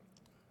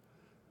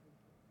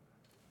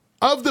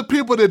 Of the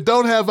people that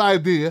don't have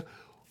ID,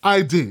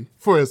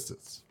 for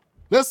instance,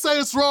 let's say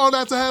it's wrong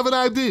not to have an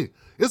ID.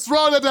 It's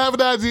wrong not to have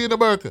an ID in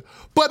America.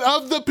 But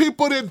of the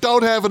people that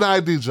don't have an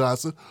ID,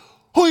 Johnson,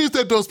 who do you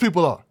think those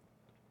people are?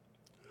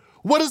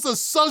 What is the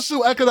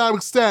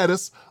socioeconomic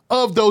status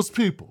of those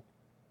people?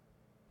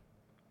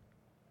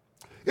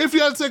 If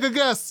you had to take a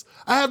guess,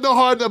 I have no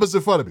hard numbers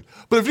in front of me,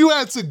 but if you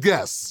had to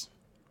guess,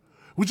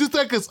 would you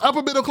think it's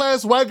upper middle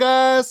class white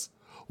guys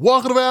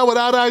walking around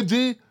without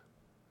ID?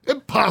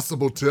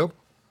 Impossible, Tim.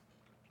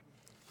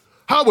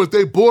 How would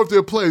they board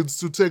their planes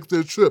to take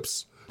their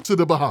trips to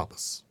the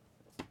Bahamas?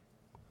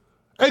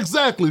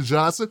 Exactly,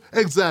 Johnson,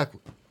 exactly.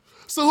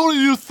 So who do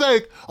you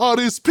think are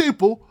these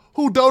people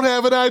who don't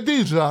have an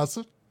ID,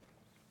 Johnson?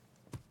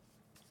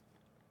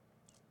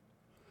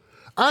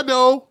 I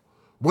know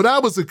when I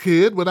was a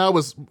kid, when I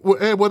was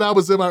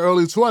in my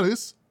early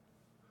 20s,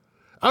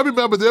 I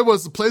remember there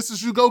was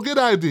places you go get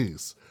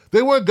IDs.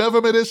 They weren't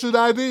government-issued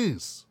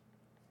IDs.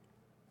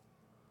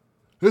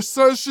 There's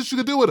certain shit you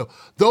can do with them.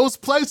 Those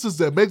places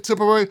that make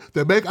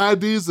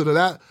IDs that are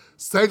not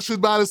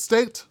sanctioned by the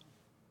state,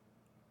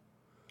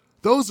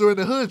 those are in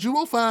the hood. You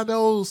won't find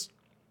those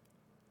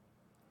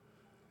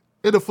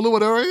in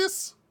affluent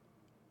areas.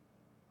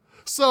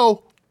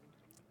 So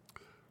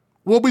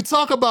when we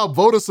talk about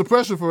voter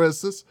suppression, for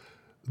instance,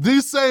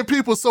 these same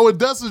people, so it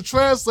doesn't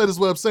translate is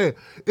what I'm saying.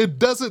 They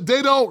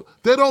don't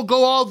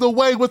go all the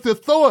way with their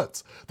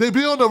thoughts. They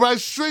be on the right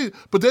street,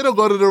 but they don't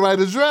go to the right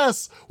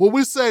address. When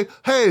we say,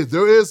 hey,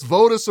 there is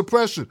voter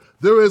suppression,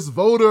 there is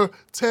voter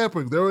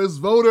tampering, there is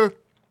voter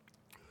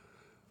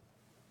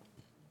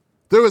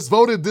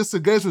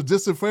disengagement,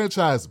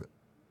 disenfranchisement.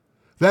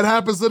 That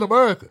happens in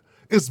America.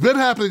 It's been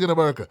happening in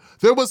America.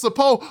 There was a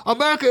poll, and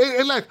we're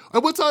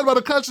talking about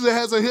a country that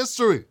has a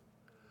history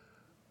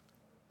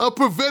of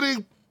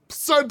preventing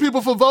certain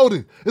people from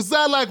voting. It's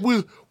not like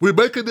we're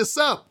making this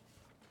up.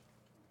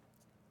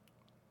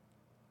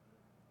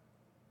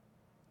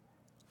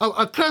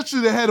 A country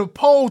that had a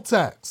poll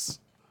tax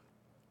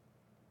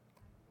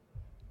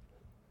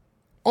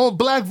on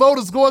black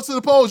voters going to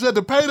the polls. You had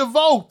to pay to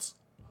vote.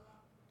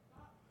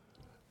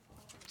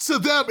 To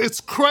them,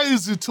 it's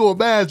crazy to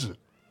imagine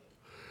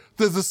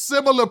that the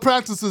similar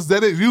practices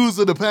that it used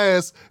in the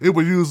past, it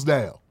will use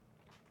now.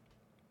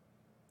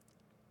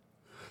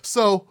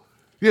 So,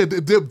 yeah,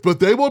 but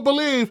they will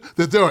believe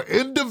that there are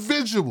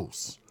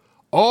individuals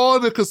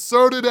on a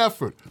concerted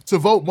effort to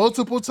vote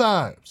multiple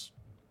times,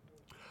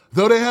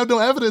 though they have no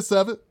evidence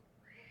of it.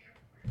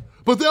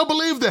 But they'll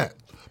believe that.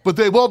 But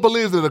they won't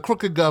believe that a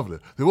crooked governor,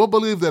 they won't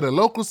believe that a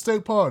local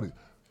state party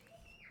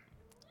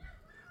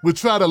would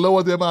try to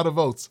lower the amount of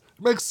votes.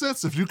 It makes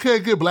sense. If you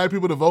can't get black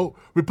people to vote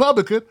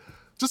Republican,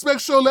 just make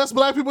sure less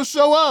black people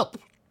show up.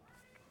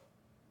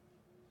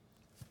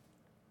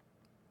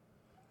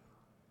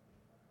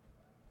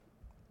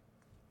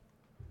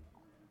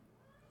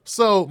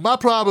 So my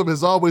problem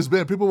has always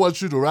been people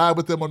want you to ride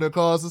with them on their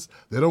causes.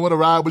 They don't want to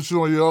ride with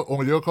you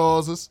on your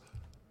causes.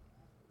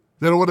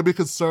 They don't want to be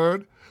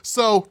concerned.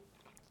 So,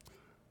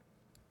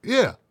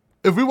 yeah,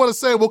 if we want to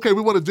say, okay,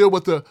 we want to deal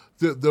with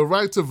the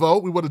right to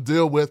vote, we want to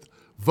deal with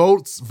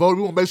vote. We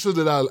want to make sure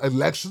that our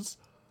elections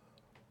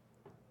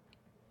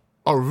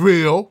are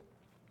real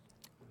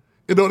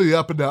and on the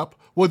up and up.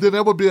 Well, then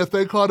there would be a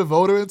thing called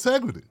voter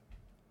integrity,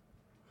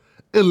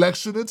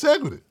 election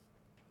integrity.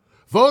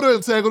 Voter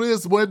integrity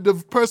is when the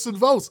person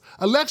votes.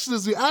 Election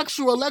is the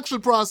actual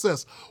election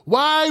process.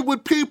 Why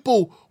would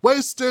people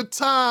waste their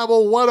time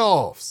on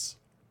one-offs?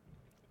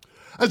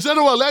 A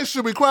general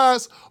election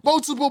requires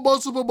multiple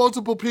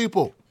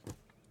people.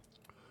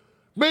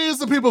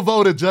 Millions of people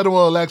vote in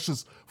general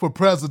elections for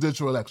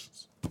presidential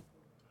elections.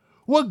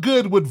 What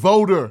good would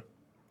voter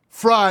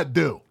fraud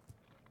do?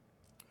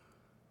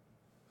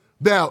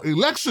 Now,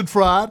 election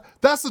fraud,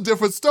 that's a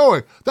different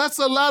story. That's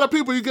a lot of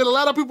people. You get a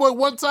lot of people at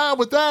one time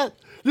with that.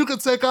 You can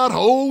take out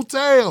whole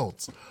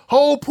towns,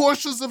 whole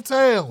portions of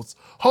towns,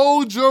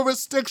 whole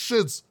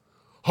jurisdictions,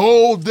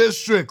 whole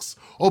districts,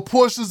 or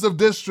portions of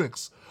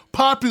districts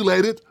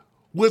populated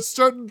with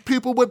certain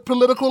people with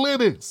political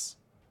leanings.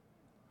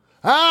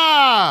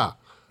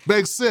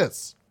 Makes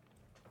sense.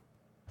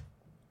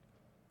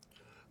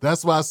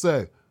 That's why I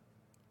say,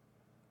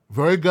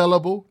 very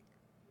gullible,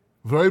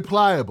 very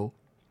pliable,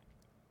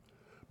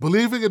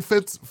 believing in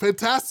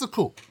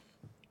fantastical,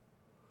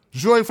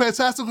 drawing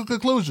fantastical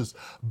conclusions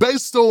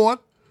based on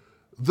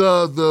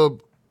the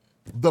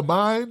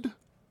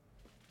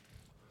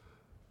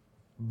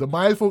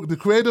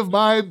creative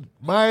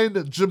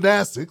mind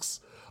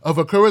gymnastics of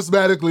a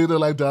charismatic leader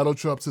like Donald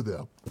Trump to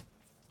them.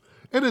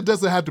 And it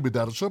doesn't have to be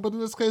Donald Trump, but in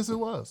this case it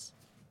was.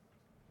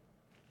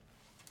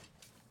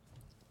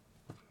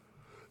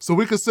 So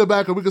we can sit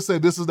back and we can say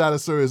this is not a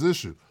serious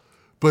issue.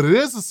 But it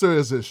is a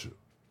serious issue.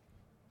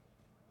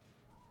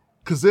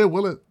 Because they're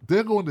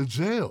going to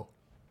jail.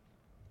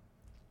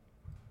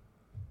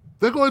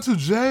 They're going to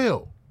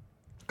jail.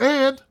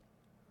 And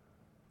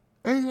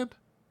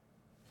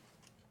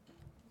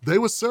they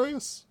were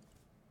serious.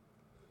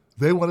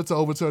 They wanted to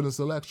overturn this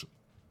election.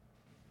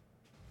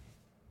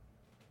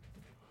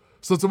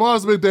 So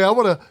tomorrow's a big day. I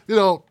want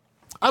to,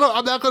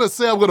 I'm not going to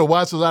say I'm going to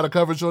watch a lot of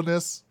coverage on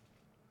this.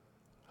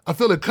 I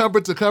feel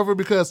encumbered to cover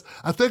because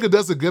I think it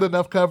doesn't get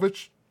enough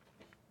coverage.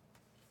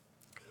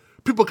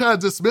 People kind of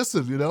dismiss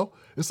it,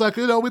 It's like,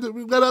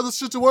 we've got other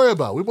shit to worry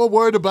about. We're more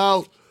worried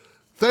about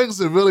things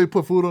that really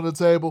put food on the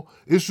table,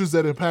 issues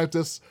that impact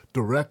us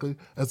directly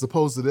as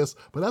opposed to this.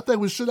 But I think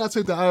we should not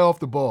take the eye off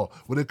the ball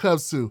when it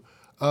comes to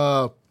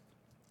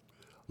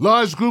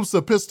large groups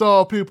of pissed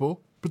off people,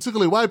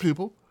 particularly white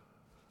people,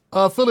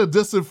 feeling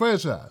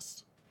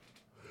disenfranchised.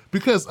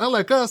 Because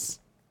unlike us,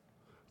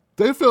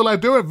 they feel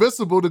like they're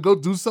invincible to go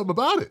do something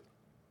about it.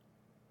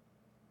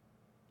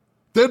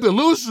 They're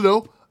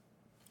delusional,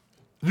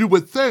 you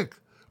would think,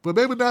 but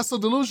maybe not so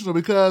delusional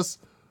because,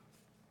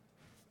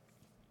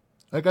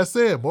 like I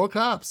said, more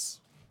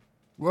cops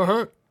were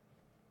hurt.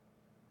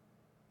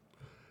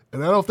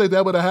 And I don't think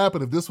that would have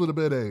happened if this would have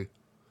been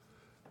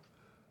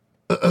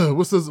a,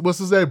 what's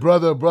his name,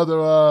 brother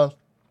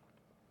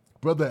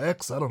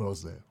X, I don't know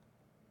his name.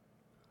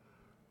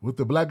 With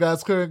the black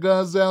guys carrying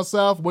guns down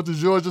south, went to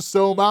Georgia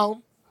Stone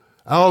Mountain.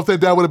 I don't think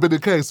that would have been the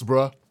case,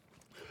 bruh,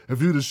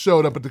 if you'd have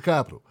showed up at the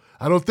Capitol.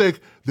 I don't think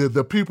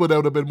the people that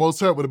would have been most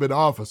hurt would have been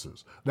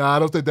officers. Now, I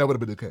don't think that would have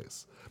been the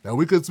case. Now,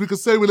 we could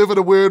say we live in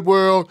a weird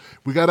world.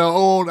 We got our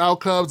own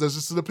outcomes. That's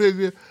just an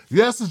opinion.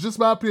 Yes, it's just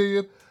my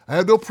opinion. I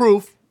have no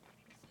proof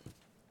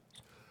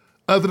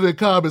other than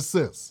common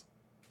sense.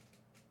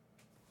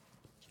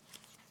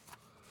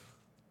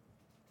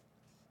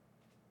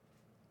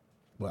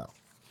 Wow.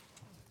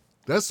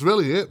 That's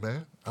really it,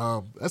 man.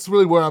 That's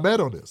really where I'm at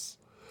on this.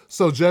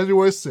 So,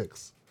 January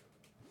 6th.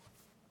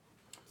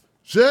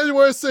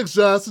 January 6th,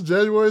 Johnson.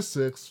 January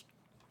 6th.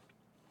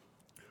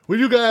 Where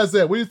you guys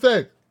at? What do you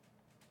think?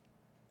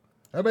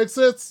 That makes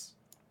sense?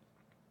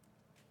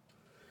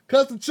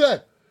 Custom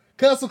check.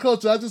 Cancel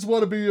culture. I just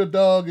want to be your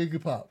dog,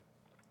 Iggy Pop.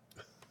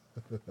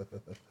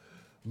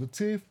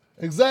 Lateef.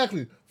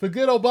 Exactly.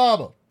 Forget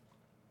Obama.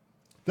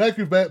 Thank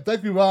you, man.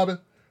 Thank you, Robin.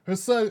 Her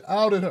son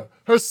outed her.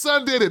 Her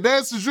son did it.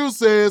 Nancy Drew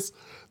says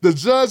the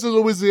judge in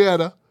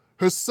Louisiana,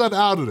 her son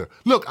outed her.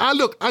 Look,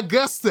 I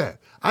guessed that.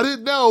 I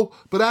didn't know,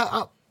 but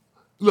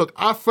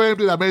I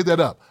framed it. I made that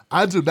up.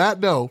 I do not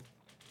know.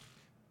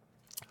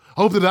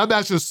 Hope that I'm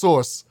not your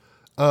source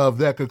of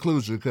that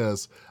conclusion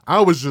because I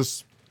was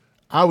just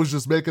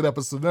making up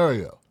a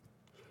scenario.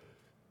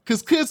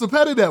 Because kids are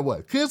petty that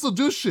way. Kids will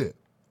do shit.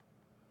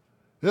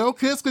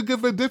 Kids can get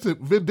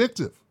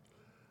vindictive.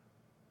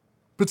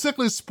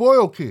 Particularly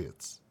spoiled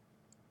kids.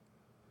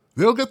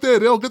 They'll get their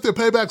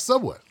payback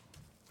somewhere.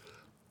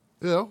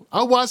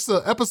 I watched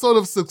the episode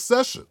of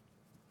Succession.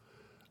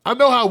 I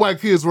know how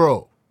white kids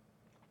roll.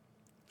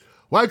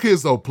 White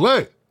kids don't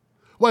play.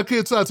 White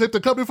kids try to take the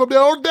company from their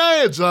own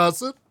dad,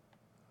 Johnson.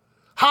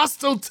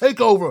 Hostile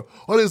takeover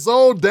on his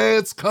own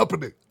dad's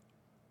company.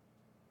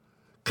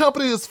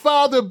 Company his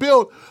father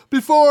built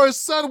before his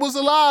son was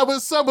alive,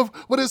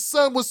 when his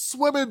son was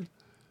swimming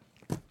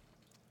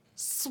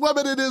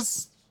in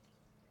his...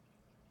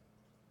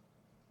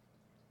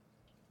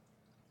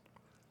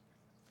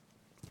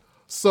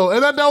 So,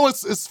 and I know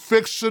it's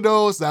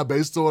fictional, it's not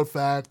based on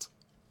fact.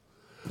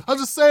 I'm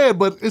just saying,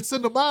 but it's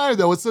in the mind,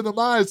 though. It's in the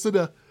mind, it's in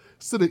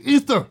the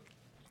ether.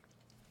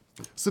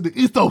 It's in the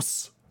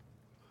ethos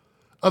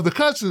of the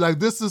country. Like,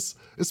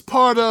 it's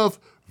part of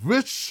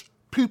rich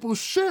people's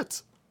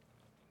shit.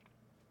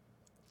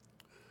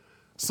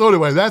 So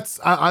anyway,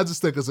 I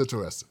just think it's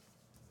interesting.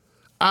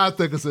 I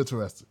think it's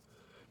interesting.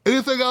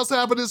 Anything else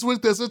happened this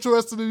week that's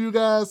interesting to you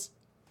guys?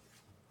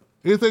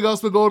 Anything else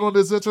been going on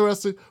that's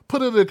interesting?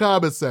 Put it in the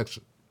comment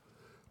section.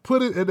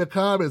 Put it in the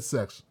comment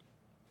section.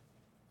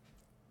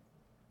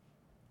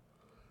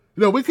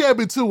 We can't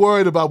be too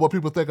worried about what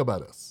people think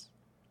about us.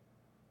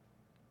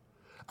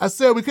 I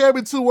said we can't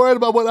be too worried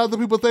about what other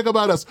people think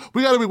about us.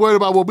 We got to be worried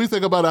about what we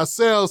think about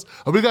ourselves,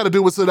 and we got to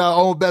do what's in our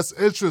own best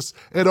interest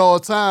at all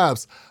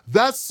times.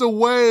 That's the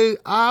way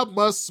I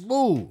must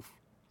move.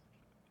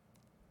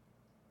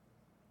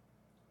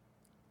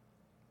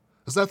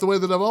 Is that the way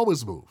that I've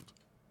always moved?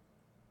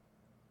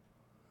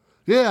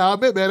 Yeah, I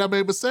admit, man, I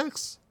made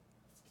mistakes.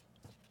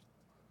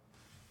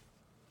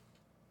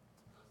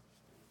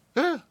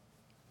 Yeah.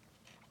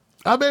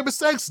 I made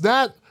mistakes,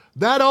 not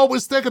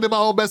always thinking in my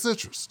own best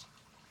interest.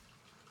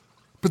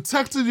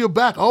 Protecting your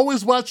back,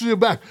 always watching your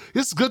back.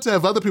 It's good to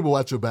have other people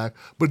watch your back,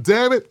 but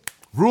damn it,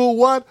 rule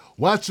one,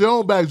 watch your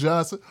own back,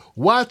 Johnson.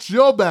 Watch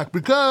your back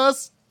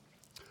because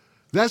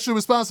that's your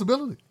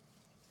responsibility.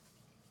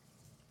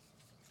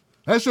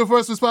 That's your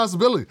first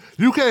responsibility.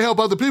 You can't help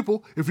other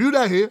people if you're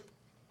not here.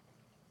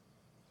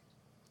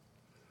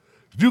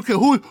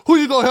 Who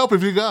you gonna help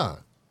if you're gone?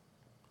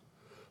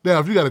 Now,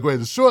 if you got a great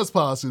insurance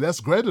policy, that's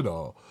great and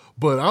all.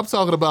 But I'm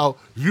talking about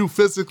you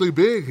physically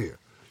being here,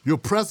 your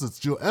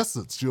presence, your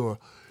essence, your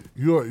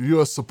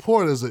your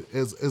support as an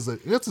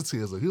entity,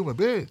 as a human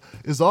being,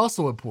 is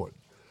also important.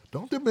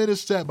 Don't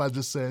diminish that by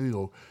just saying,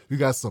 you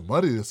got some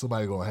money that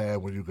somebody gonna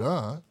have when you're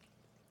gone.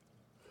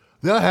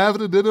 They'll have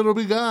it and then it'll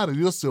be gone and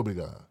you'll still be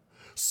gone.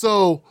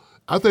 So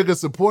I think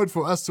it's important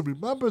for us to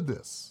remember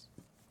this.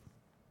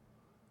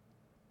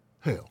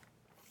 Hell.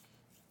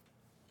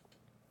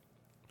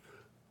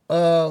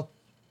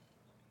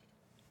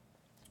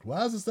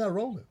 Why is this not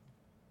rolling?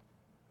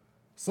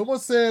 Someone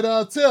said,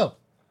 Tim.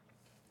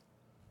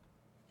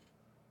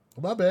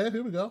 Oh, my bad.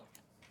 Here we go.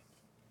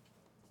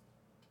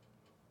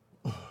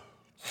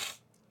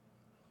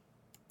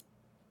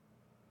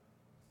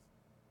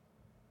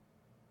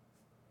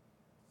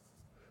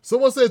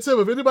 Someone said, Tim,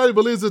 if anybody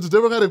believes that the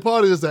Democratic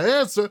Party is the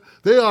answer,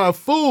 they are a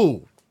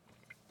fool.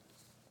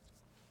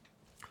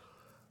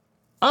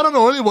 I don't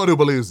know anyone who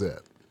believes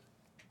that.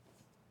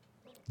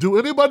 I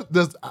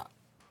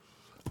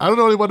don't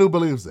know anyone who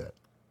believes that.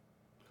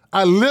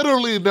 I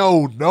literally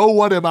know no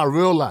one in my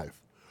real life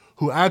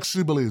who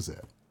actually believes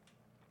that.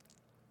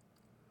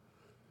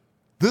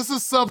 This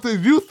is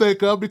something you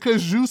think of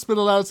because you spend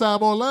a lot of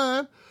time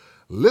online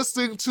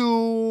listening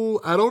to,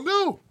 I don't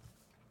know.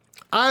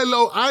 I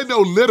know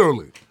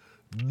literally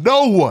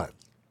no one.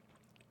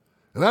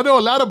 And I know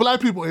a lot of black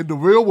people in the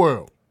real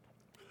world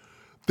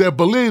that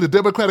believe the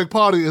Democratic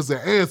Party is the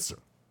answer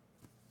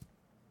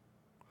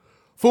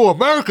for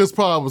America's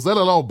problems, let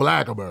alone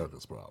black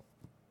America's problems.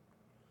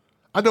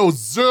 I know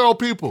 0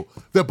 people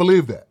that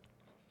believe that.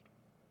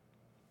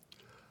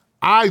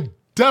 I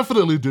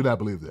definitely do not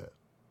believe that.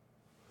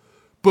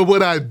 But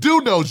what I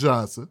do know,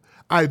 Johnson,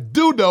 I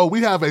do know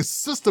we have a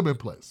system in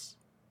place.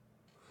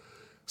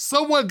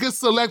 Someone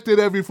gets elected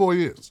every 4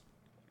 years.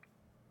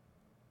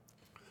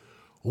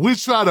 We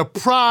try to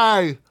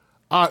pry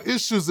our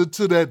issues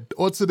onto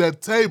that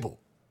table.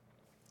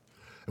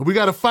 And we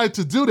got to fight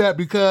to do that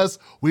because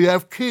we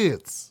have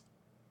kids.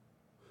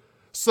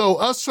 So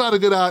us trying to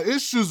get our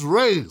issues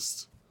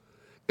raised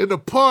in the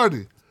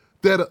party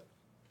that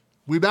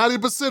we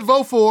 90%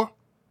 vote for,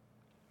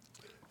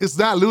 it's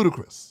not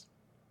ludicrous.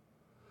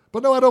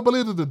 But no, I don't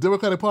believe that the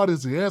Democratic Party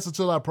is the answer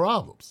to our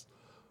problems.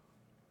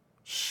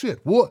 Shit,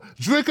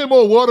 drinking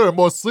more water and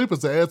more sleep is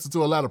the answer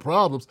to a lot of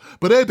problems,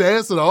 but it ain't the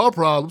answer to all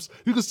problems.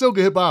 You can still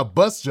get hit by a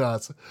bus,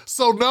 Johnson.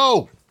 So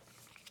no,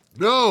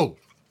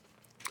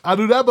 I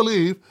do not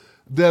believe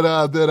that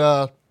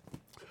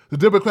the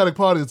Democratic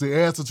Party is the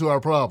answer to our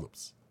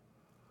problems.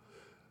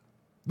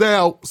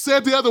 Now,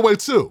 said the other way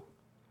too,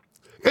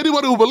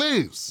 anyone who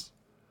believes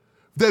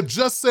that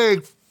just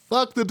saying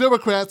fuck the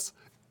Democrats,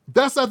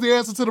 that's not the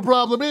answer to the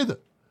problem either.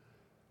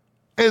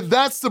 And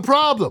that's the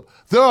problem.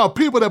 There are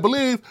people that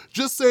believe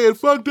just saying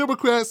fuck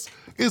Democrats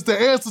is the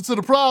answer to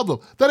the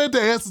problem. That ain't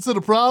the answer to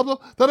the problem.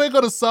 That ain't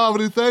going to solve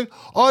anything.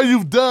 All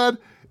you've done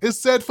is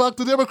said fuck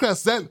the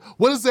Democrats.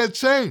 What does that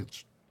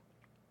change?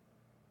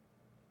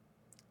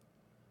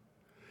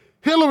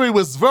 Hillary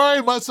was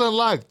very much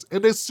unliked,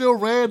 and they still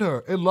ran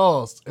her and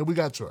lost, and we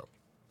got Trump.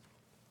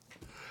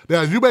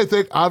 Now, you may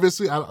think,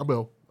 obviously, I'm not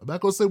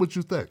going to say what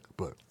you think,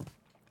 but...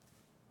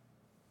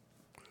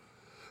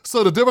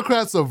 So the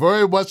Democrats are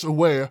very much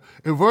aware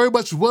and very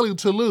much willing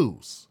to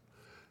lose.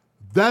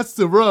 That's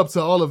the rub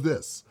to all of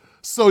this.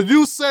 So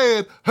you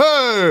saying,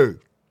 hey,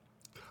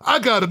 I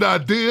got an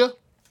idea.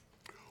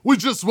 We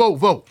just won't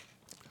vote.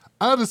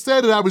 I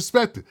understand it, I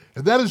respect it,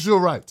 and that is your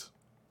right.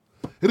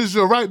 It is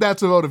your right not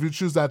to vote if you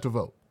choose not to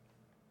vote.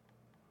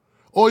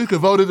 Or you can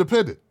vote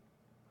independent.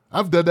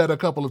 I've done that a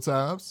couple of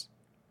times.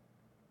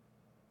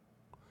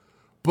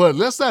 But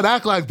let's not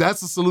act like that's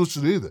the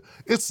solution either.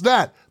 It's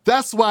not.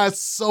 That's why it's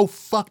so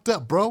fucked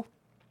up, bro.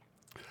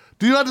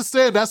 Do you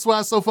understand that's why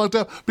it's so fucked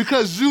up?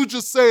 Because you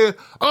just saying,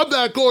 I'm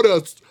not going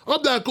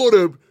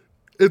to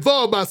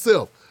involve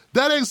myself.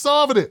 That ain't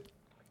solving it.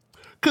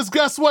 Because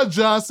guess what,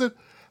 Johnson?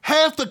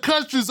 Half the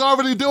country's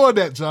already doing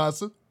that,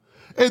 Johnson.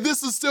 And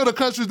this is still the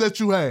country that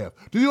you have.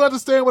 Do you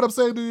understand what I'm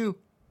saying to you?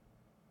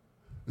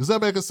 Does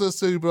that make sense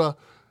to you, bro?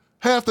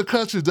 Half the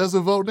country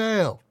doesn't vote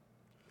now.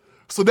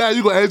 So now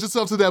you're going to add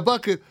yourself to that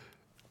bucket.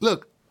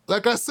 Look,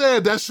 like I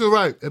said, that's your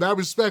right, and I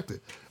respect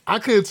it. I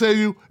can't tell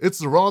you it's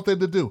the wrong thing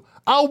to do.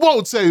 I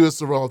won't tell you it's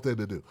the wrong thing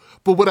to do.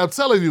 But what I'm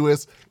telling you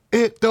is,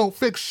 it don't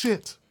fix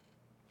shit.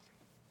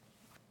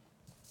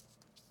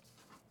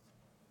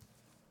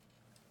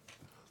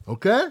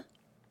 Okay?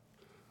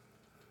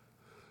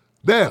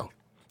 Now,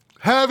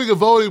 having a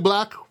voting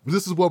block,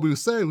 this is what we were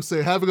saying. We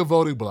say having a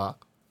voting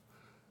block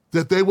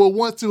that they will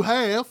want to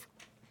have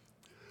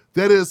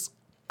that is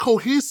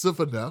cohesive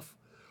enough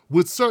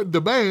with certain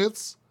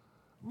demands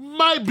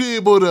might be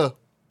able to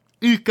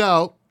eke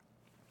out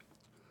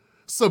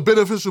some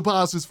beneficial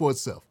policies for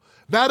itself.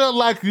 Not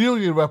unlike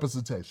union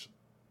representation.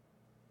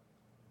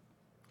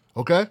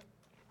 Okay?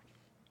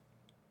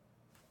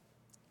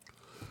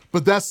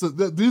 But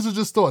these are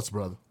just thoughts,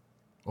 brother.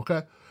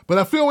 Okay? But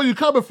I feel where you're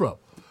coming from.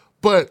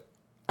 But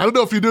I don't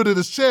know if you're new to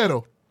this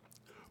channel,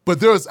 but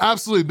there is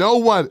absolutely no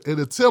one in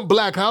the Tim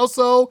Black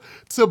household,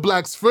 Tim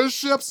Black's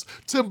friendships,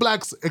 Tim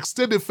Black's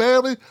extended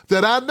family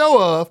that I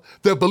know of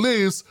that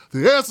believes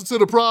the answer to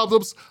the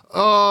problems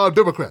are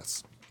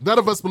Democrats. None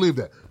of us believe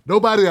that.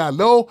 Nobody I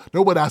know,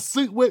 nobody I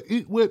sleep with,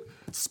 eat with,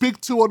 speak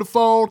to on the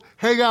phone,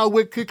 hang out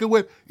with, kick it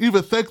with,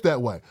 even think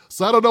that way.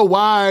 So I don't know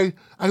why.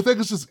 I think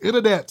it's just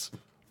internet.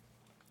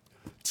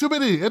 Too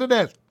many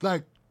internet,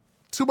 like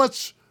too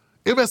much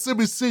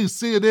MSNBC,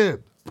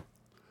 CNN.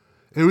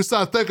 And we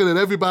start thinking that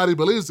everybody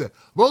believes it.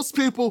 Most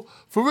people,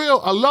 for real,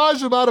 a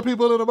large amount of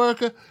people in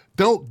America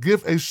don't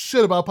give a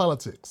shit about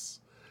politics.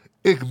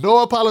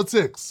 Ignore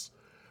politics.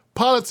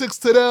 Politics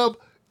to them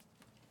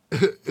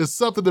is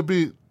something to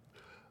be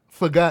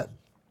forgotten.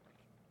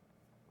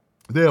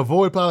 They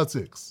avoid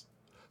politics.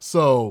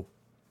 So,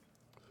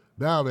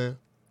 now, man,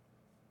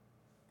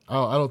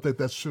 I don't think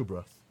that's true,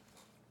 bro.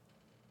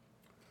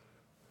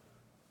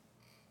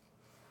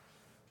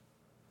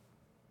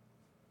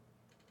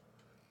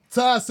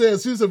 Ty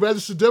says he's a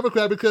registered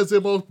Democrat because they're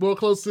more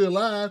closely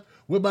aligned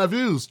with my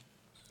views.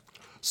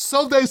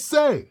 So they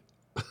say.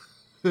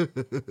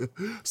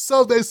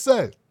 So they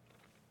say.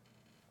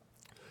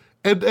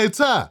 And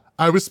Ty,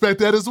 I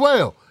respect that as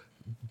well.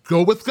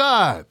 Go with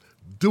God.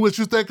 Do what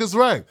you think is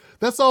right.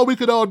 That's all we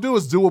can all do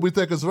is do what we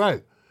think is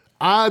right.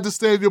 I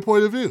understand your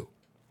point of view.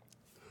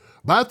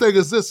 My thing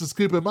is this, just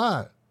keep in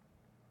mind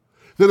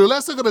that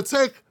unless they're going to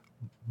take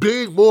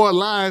being more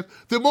aligned,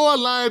 they're more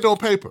aligned on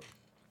paper.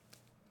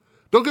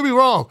 Don't get me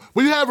wrong.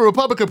 When you have a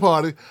Republican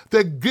Party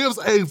that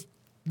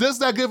does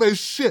not give a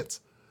shit.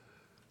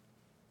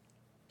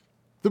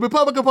 The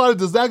Republican Party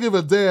does not give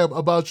a damn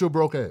about your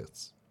broke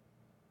ass.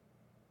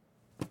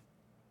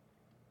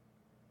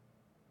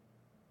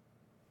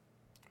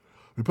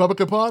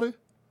 Republican Party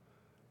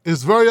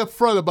is very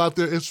upfront about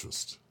their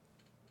interest.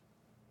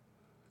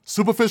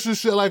 Superficial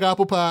shit like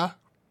apple pie,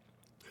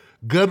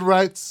 gun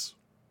rights,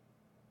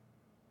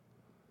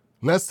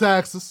 less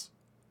taxes,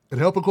 and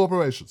helping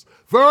corporations.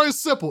 Very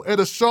simple and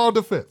a strong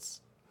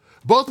defense.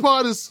 Both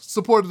parties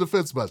support the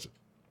defense budget.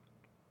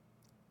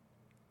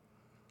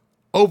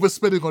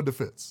 Overspending on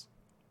defense.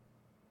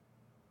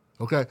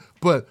 Okay?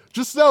 But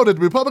just know that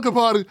the Republican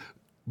Party,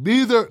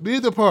 neither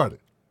party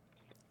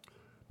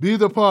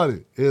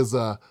is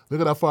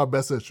looking out for our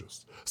best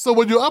interest. So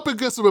when you're up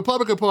against the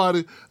Republican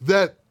Party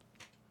that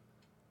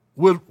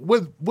would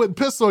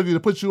piss on you to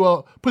put you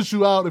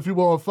out if you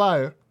were on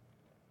fire,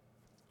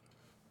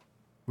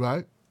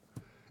 right?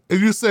 And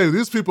you say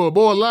these people are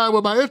more aligned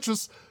with my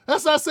interests,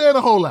 that's not saying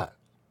a whole lot.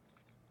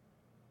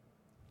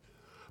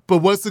 But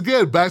once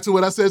again, back to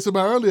what I said to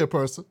my earlier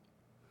person,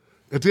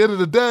 at the end of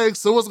the day,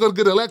 someone's going to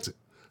get elected.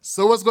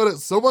 Someone's going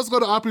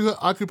to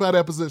occupy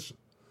that position.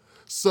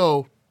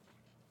 So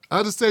I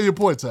understand your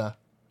point, Ty.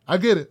 I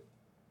get it.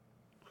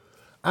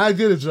 I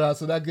get it,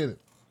 Johnson. I get it.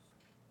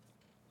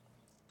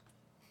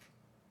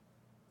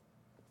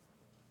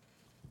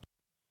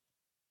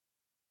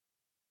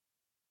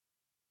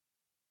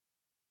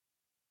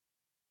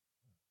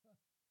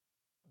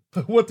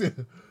 What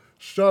the?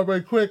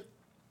 Strawberry Quick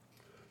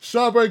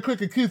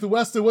and Keith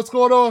Weston, what's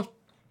going on?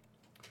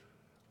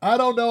 I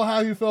don't know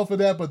how he fell for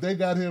that, but they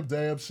got him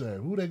damn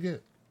shame. Who they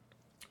get?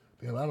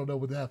 Damn, I don't know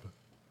what happened.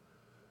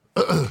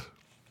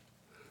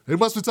 They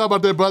must be talking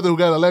about their brother who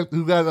got locked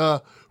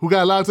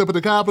up in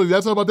the Capitol.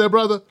 Y'all talking about that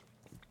brother?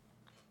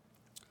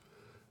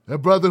 That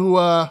brother who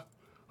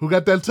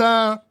got that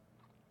time?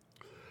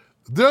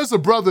 There's a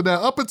brother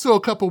now. Up until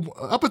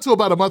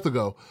about a month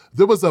ago,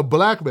 there was a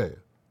black man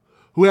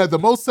who had the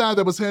most time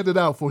that was handed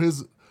out for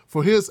his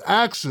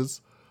actions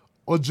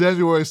on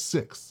January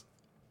 6th.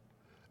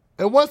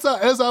 And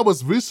as I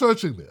was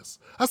researching this,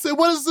 I said,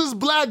 what is this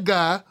black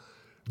guy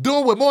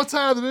doing with more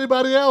time than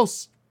anybody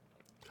else?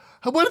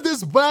 What did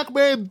this black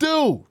man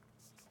do?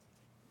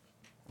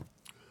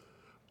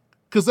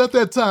 Because at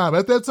that time,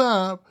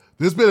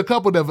 there's been a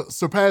couple that have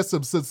surpassed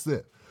him since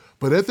then.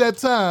 But at that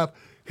time,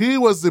 he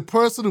was the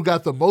person who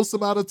got the most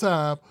amount of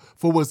time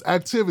for his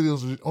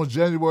activities on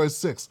January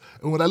 6th.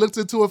 And when I looked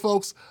into it,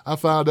 folks, I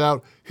found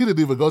out he didn't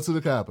even go to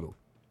the Capitol.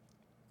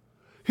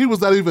 He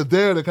was not even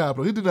there in the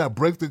Capitol. He did not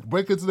break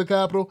into the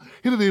Capitol.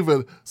 He didn't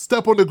even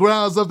step on the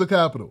grounds of the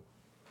Capitol.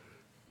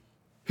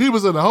 He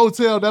was in a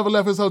hotel, never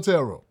left his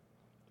hotel room.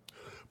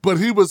 But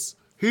he was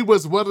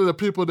one of the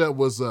people that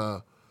was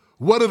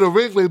one of the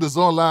ringleaders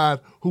online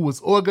who was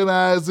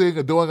organizing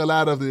and doing a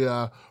lot of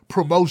the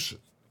promotion.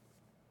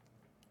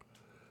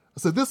 I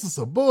said, this is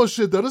some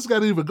bullshit, though. This guy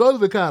didn't even go to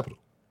the Capitol.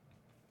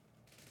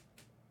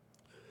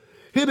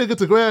 He didn't get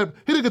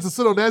to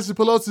sit on Nancy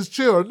Pelosi's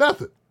chair or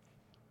nothing.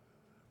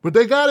 But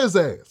they got his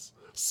ass.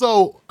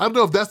 So I don't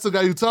know if that's the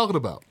guy you're talking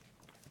about.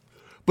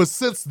 But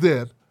since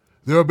then,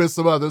 there have been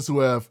some others who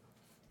have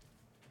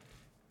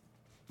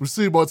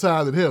received more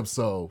time than him,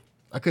 so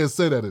I can't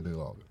say that any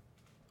longer.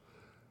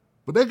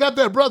 But they got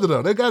that brother,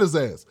 though. They got his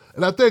ass.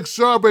 And I think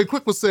Strawberry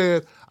Quick was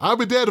saying, I'll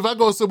be dead if I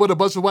go somewhere with a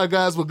bunch of white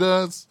guys with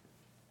guns.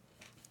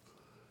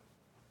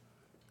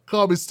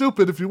 Call me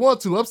stupid if you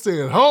want to. I'm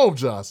staying home,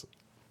 Johnson.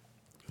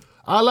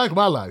 I like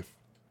my life.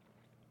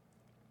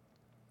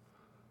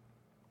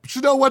 But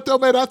you know what, though,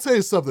 man? I'll tell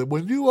you something.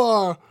 When you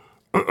are...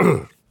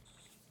 I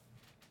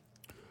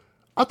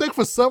think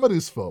for some of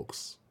these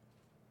folks,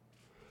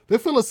 they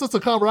feel a sense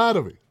of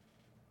camaraderie.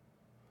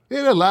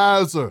 Yeah, their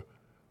lives are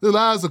Their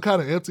lives are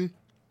kind of empty. You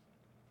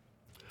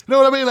know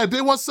what I mean? Like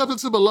they want something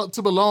to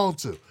belong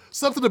to,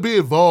 something to be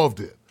involved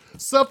in,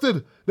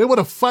 something they want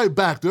to fight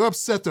back. They're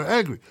upset. They're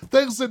angry.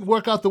 Things didn't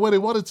work out the way they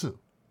wanted to.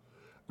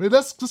 I mean,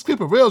 let's just keep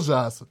it real,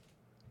 Johnson.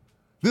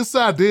 This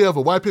idea of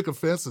a white picket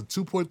fence and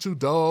 2.2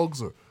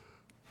 dogs, or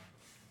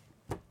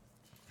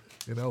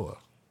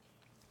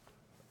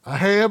a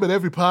ham in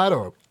every pot,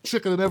 or a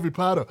chicken in every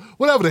pot, or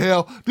whatever the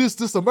hell,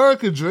 this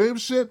American dream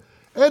shit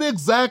ain't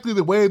exactly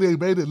the way they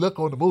made it look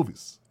on the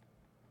movies.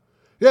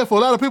 Yeah, for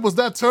a lot of people, it's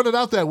not turning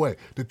out that way.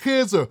 The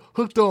kids are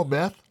hooked on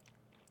meth.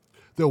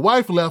 Their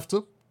wife left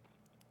them.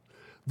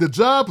 The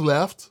job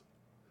left.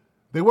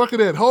 They're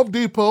working at Home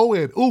Depot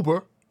and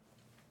Uber.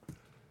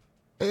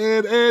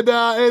 And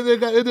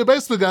they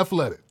basically got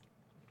flooded.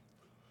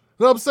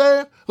 You know what I'm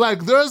saying?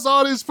 Like, there's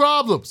all these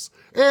problems.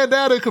 And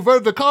now they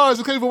converted the cars.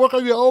 You can't even work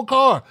on your own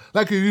car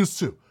like you used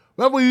to.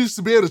 Remember when you used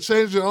to be able to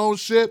change your own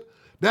shit?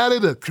 Now they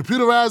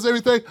computerize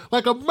everything.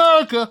 Like,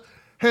 America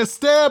has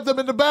stabbed them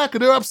in the back,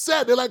 and they're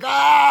upset. They're like,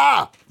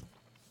 ah!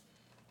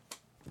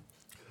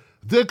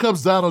 Then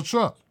comes Donald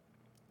Trump.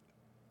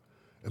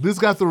 And this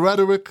got the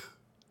rhetoric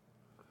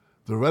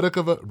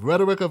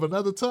of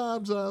another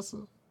time,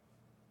 Johnson.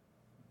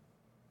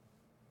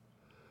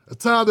 A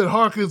time that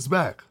harkens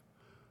back.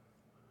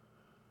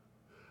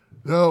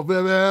 Oh,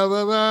 baby,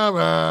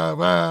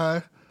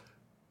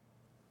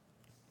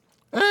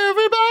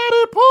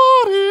 everybody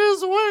put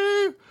his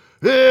way.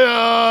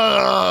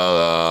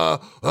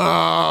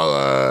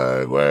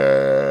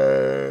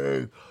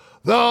 Way.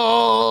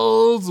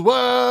 Those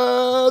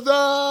were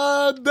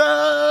the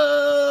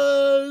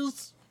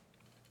days.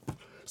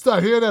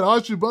 Start hearing that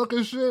Archie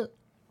Bunker shit.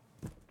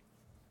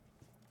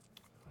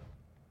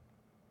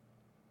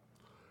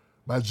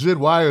 My Gen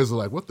Yers are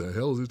like, what the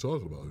hell is he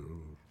talking about?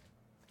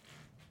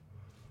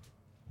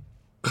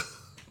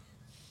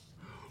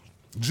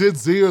 Gen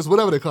Zers,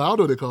 whatever they call it. I don't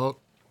know what they call it.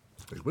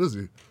 Like, what is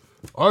he?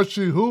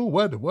 Archie who?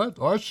 What?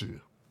 Archie?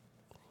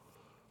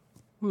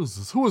 Who is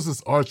this? Who is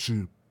this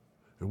Archie?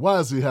 And why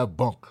does he have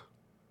bunk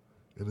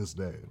in his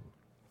name?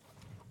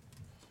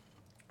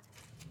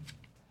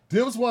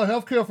 Dems want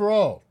healthcare for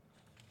all.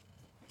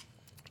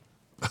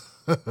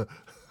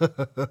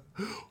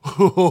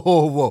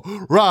 Whoa.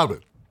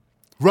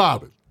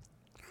 Robin.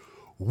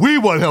 We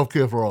want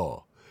healthcare for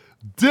all.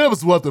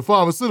 Dems want the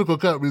pharmaceutical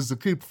companies to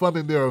keep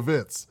funding their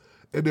events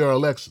and their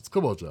elections.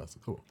 Come on, Johnson.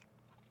 Come on.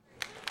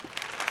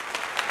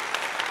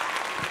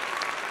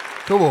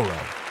 Come on,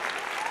 Robin.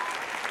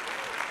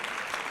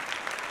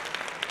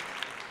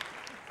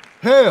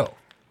 Hell,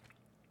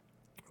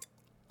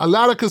 a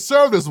lot of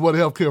conservatives want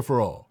healthcare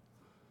for all,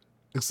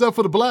 except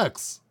for the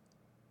blacks.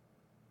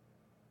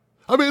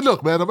 I mean,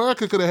 look, man,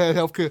 America could have had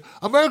healthcare.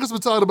 America's been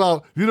talking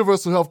about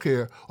universal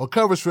healthcare or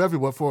coverage for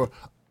everyone for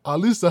at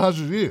least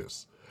 100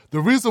 years.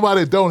 The reason why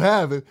they don't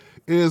have it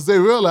is they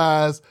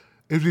realize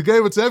if you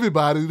gave it to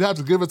everybody, you'd have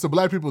to give it to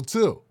black people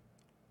too.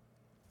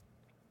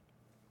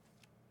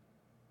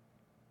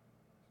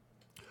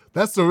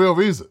 That's the real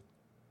reason.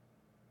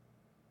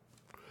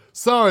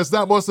 Sorry, it's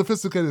not more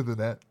sophisticated than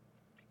that.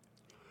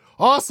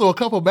 Also, a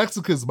couple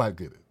Mexicans might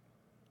get it.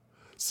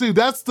 See,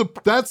 that's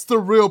the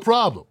real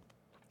problem.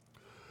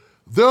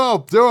 There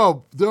are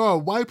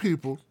white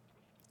people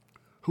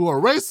who are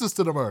racist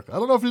in America. I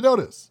don't know if you know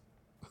this.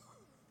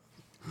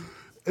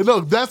 And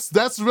look,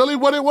 that's really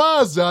what it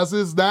was, Johnson.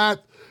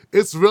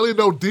 It's really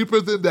no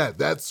deeper than that.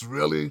 That's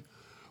really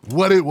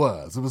what it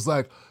was. It was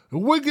like,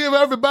 we give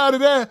everybody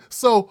that.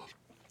 So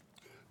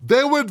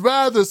they would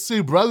rather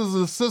see brothers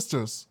and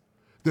sisters,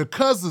 their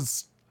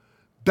cousins,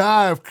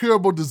 die of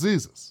curable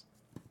diseases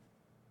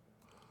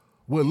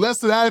with less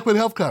than adequate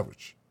health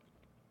coverage.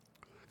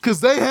 Because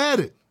they had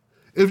it.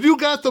 If you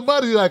got the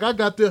money, like, I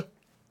got the,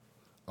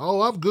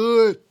 oh, I'm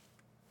good.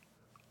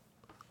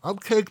 I'm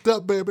caked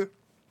up, baby.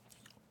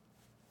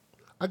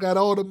 I got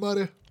all the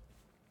money.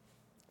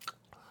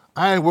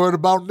 I ain't worried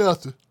about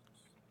nothing.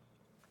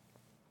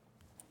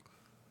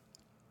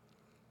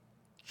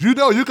 You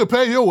know you can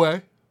pay your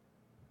way.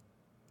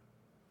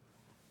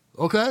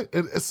 Okay?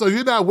 And so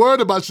you're not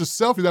worried about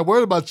yourself. You're not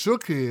worried about your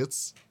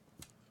kids.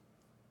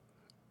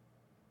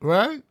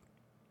 Right?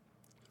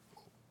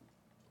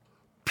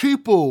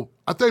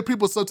 I think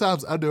people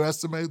sometimes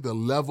underestimate the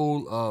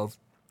level of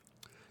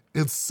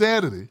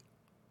insanity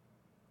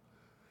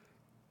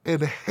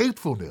and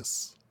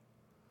hatefulness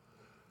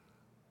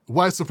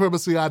white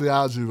supremacy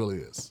ideology really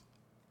is.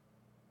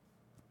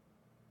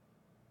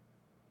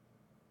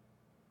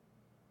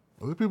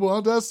 I think people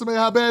underestimate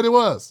how bad it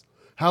was,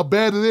 how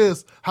bad it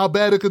is, how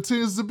bad it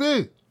continues to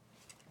be.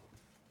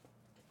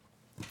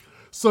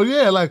 So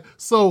yeah,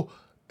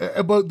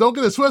 but don't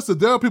get it twisted.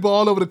 There are people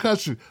all over the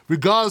country,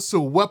 regardless to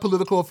what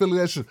political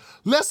affiliation.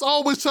 Let's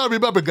always try to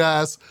remember,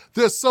 guys,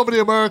 there's so many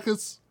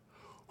Americans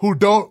who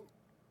don't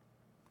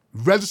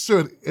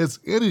register as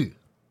any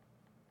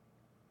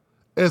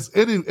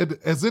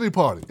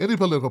party, any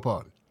political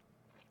party.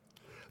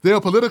 They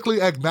are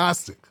politically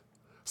agnostic.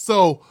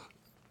 So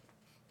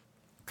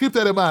keep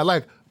that in mind.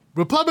 Like,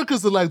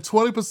 Republicans are like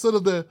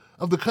 20%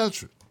 of the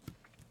country.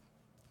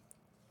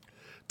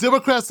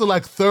 Democrats are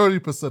like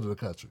 30% of the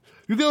country.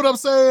 You get what I'm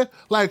saying?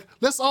 Like,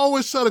 let's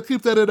always try to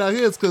keep that in our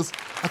heads because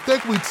I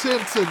think we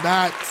tend to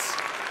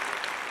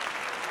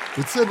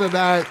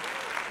not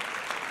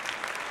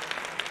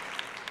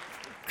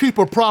keep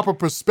a proper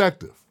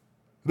perspective.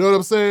 You know what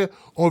I'm saying?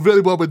 On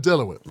really what we're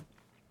dealing with.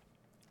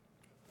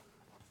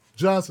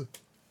 Johnson.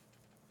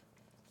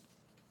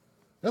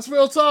 That's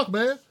real talk,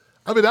 man.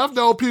 I mean, I've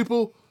known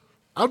people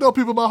my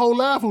whole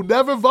life who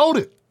never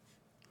voted.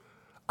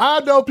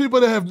 I know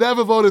people that have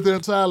never voted their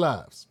entire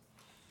lives.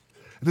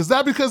 And it's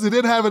not because they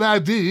didn't have an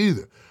ID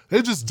either.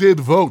 They just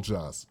didn't vote,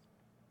 Johnson.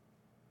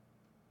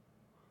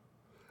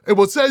 And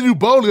will tell you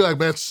boldly, like,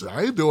 man,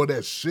 I ain't doing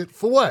that shit.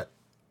 For what?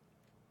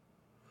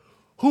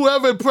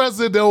 Whoever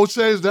president, that will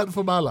change nothing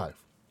for my life.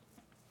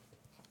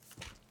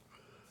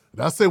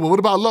 And I say, well, what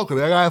about local?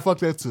 I gotta fuck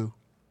that too.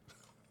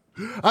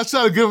 I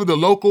try to give them the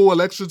local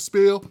election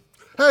spiel.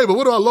 Hey, but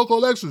what about local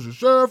elections? Your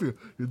sheriff,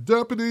 your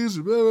deputies,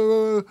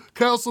 your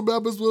council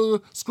members,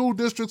 school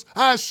districts.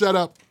 I shut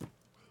up.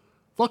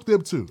 Fuck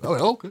them too. I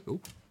went, okay. Oh.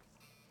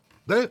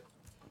 Damn.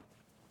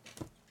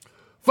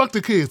 Fuck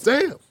the kids.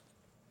 Damn.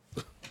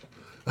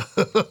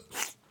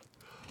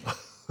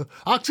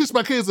 I'll teach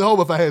my kids at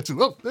home if I had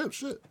to. Oh, damn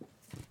shit.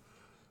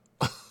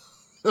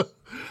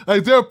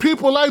 Like, there are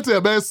people like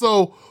that, man.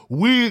 So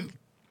we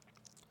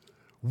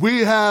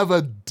have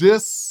a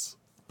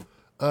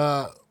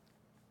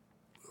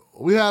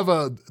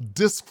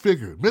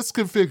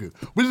misconfigured.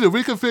 We need to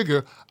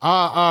reconfigure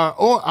our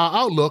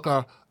outlook,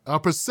 our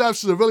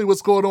perception of really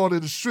what's going on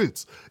in the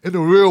streets, in the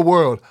real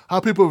world, how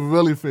people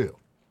really feel,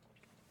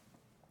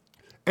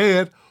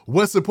 and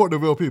what's important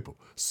to real people.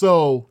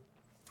 So,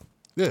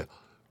 yeah,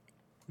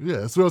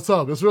 it's real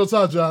talk. It's real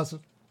talk, Johnson.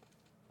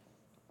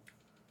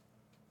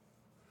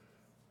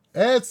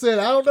 Ed said,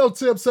 I don't know,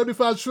 Tim,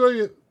 75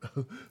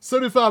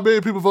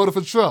 million people voted for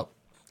Trump.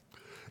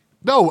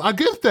 No, I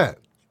get that.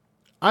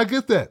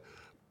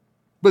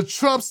 But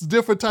Trump's a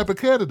different type of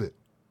candidate.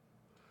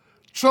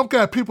 Trump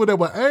got people that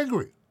were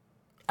angry.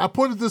 I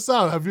pointed this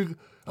out. I don't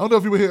know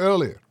if you were here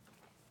earlier,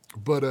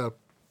 but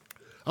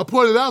I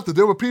pointed out that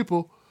there were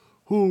people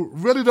who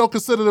really don't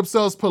consider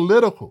themselves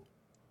political,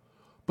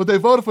 but they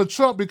voted for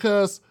Trump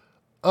because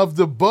of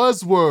the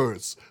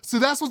buzzwords. See,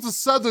 that's what the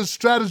Southern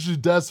strategy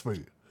does for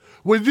you.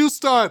 When you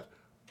start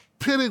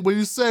pitting, when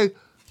you say,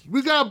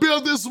 we got to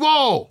build this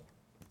wall,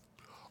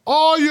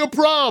 all your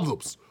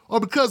problems are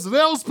because of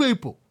those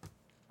people.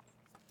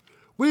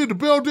 We need to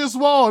build this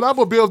wall, and I'm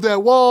going to build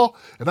that wall,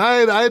 and I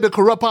ain't a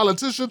corrupt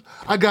politician.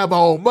 I got my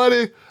own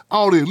money.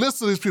 I don't even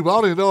listen to these people. I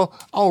don't even know.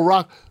 I don't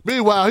rock.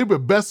 Meanwhile, he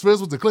been best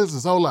friends with the Clintons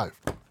his whole life.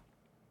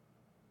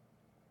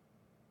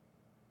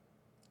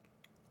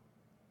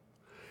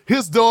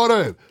 His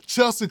daughter and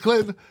Chelsea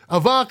Clinton,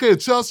 Ivanka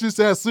and Chelsea used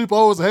to have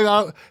sleepovers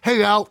and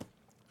hang out.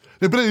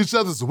 They've been at each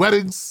other's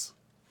weddings.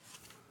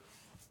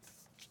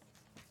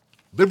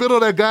 They've been on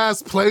that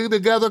guy's plane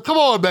together. Come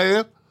on,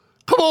 man.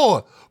 Come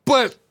on.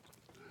 But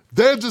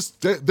they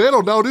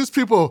don't know. These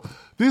people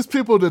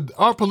that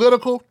aren't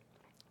political,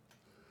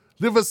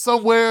 living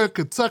somewhere in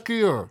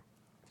Kentucky or,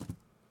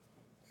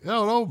 I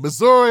don't know,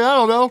 Missouri, I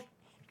don't know.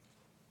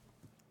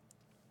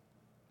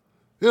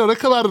 You know, they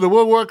come out of the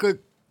woodwork like,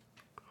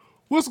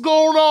 what's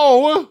going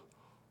on?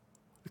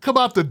 They come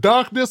out the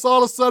darkness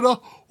all of a sudden.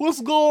 What's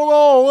going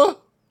on?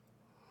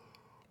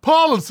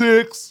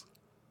 Politics.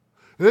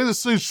 And they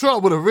just see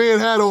Trump with a red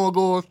hat on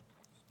going,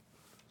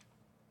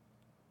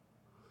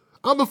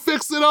 I'm going to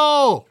fix it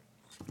all.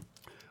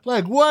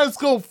 Like, what's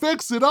going to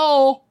fix it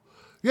all?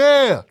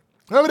 Yeah.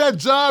 Remember that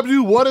job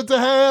you wanted to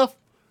have?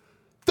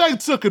 They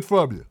took it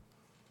from you.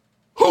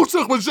 Who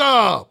took my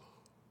job?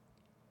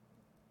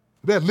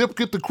 That lip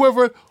get to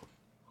quivering.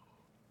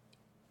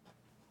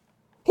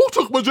 Who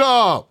took my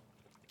job?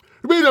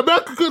 You mean the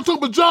Mexican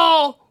took my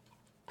job?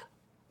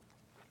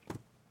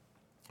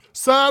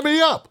 Sign me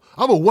up.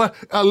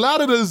 A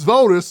lot of these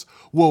voters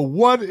were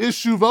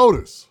one-issue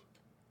voters.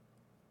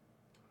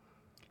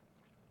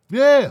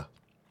 Yeah.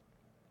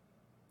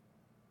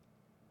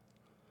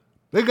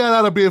 They got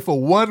out of bed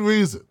for one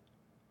reason.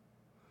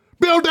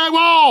 Build that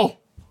wall.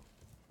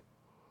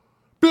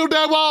 Build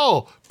that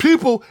wall.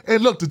 People,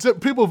 and look,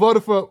 people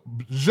voted for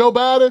Joe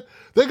Biden.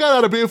 They got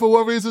out of bed for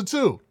one reason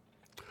too.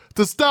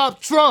 To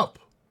stop Trump.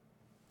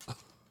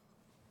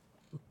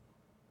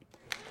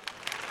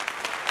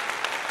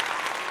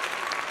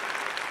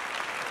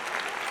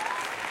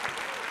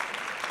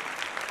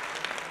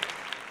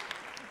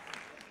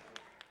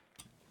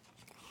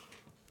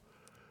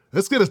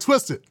 Let's get it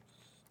twisted.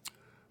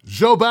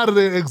 Joe Biden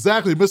ain't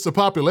exactly Mr.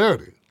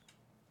 Popularity.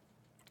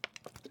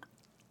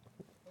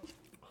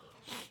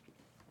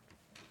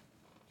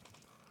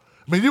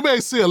 I mean, you may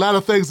see a lot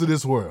of things in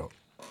this world.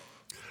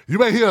 You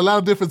may hear a lot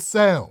of different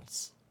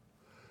sounds.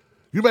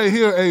 You may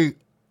hear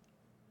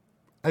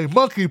a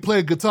monkey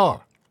play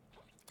guitar.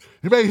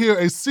 You may hear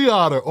a sea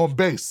otter on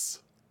bass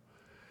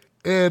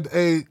and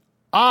a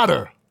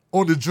otter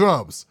on the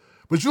drums.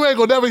 But you ain't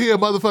gonna never hear a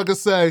motherfucker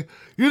say,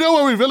 you know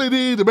what we really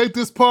need to make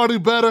this party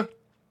better?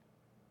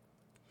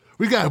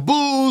 We got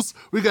booze,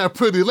 we got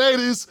pretty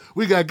ladies,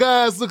 we got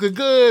guys looking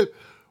good.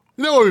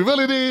 You know what we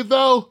really need,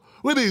 though?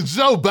 We need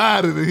Joe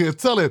Biden in here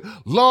telling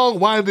long,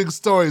 winding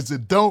stories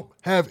that don't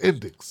have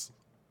endings.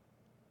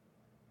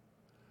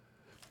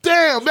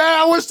 Damn,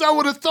 man, I wish I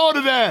would have thought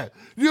of that.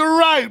 You're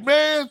right,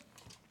 man.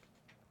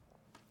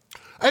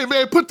 Hey,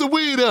 man, put the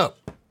weed up.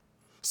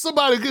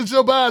 Somebody get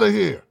Joe Biden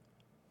here.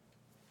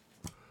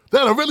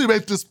 That'll really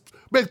make this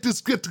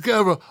get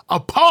together a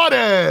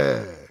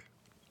party.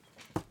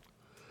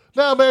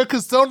 Nah, man,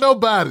 because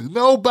nobody.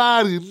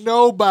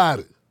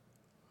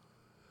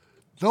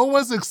 No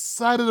one's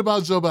excited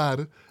about Joe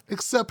Biden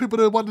except people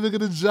that wanted to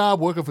get a job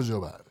working for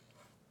Joe Biden.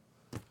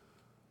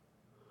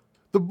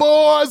 The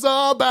boys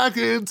are back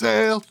in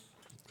town.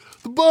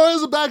 The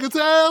boys are back in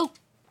town.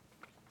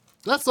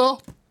 That's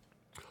all.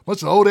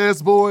 Bunch of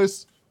old-ass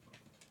boys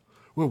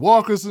with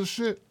walkers and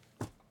shit.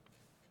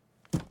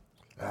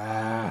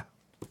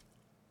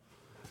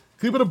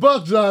 Keep it a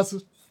buck,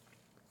 Johnson.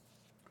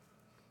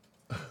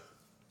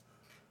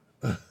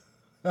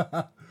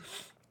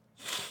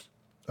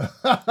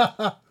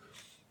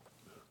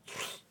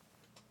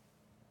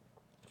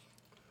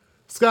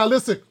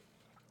 Stylistic.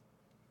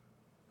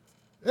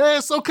 Hey,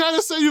 it's okay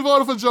to say you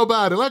voted for Joe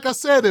Biden. Like I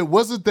said, it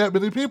wasn't that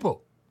many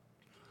people.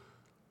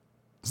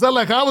 It's not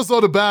like I was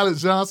on the ballot,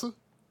 Johnson.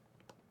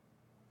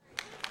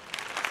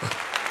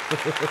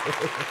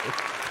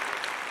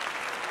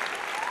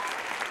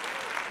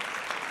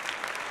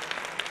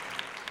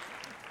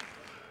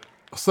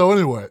 So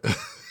anyway,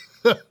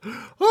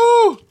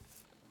 woo,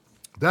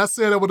 that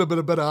said, that would have been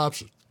a better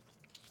option.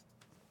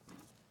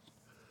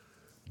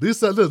 At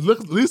least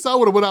I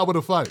would have went out with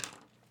a fight.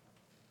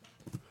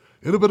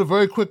 It would have been a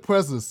very quick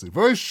presidency,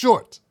 very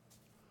short.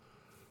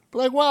 But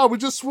like, wow, we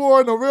just swore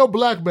in a real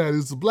black man.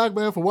 He's a black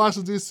man from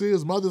Washington, D.C.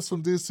 His mother's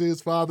from D.C.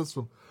 His father's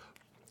from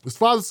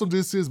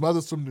D.C. His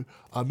mother's from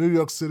New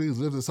York City. He's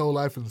lived his whole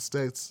life in the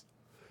States.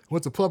 He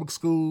went to public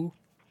school.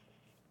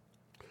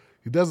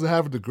 He doesn't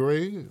have a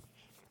degree.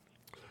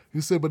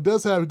 He said, but he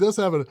does have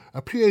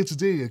a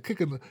PhD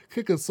in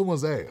kicking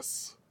someone's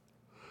ass.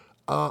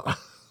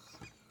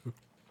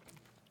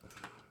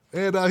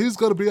 And he's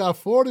going to be our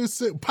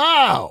 46.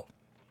 Pow!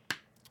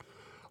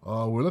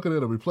 We're looking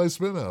at a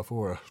replacement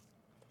for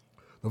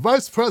the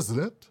vice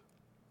president.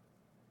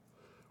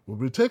 Will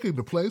be taking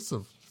the place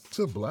of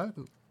Tim Black.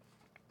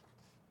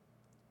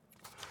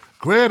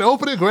 Grand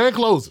opening, grand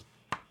closing.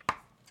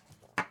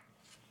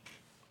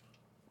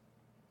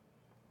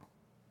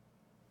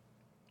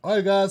 All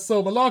right, guys,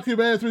 so Malarkey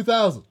Man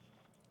 3000.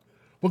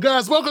 Well,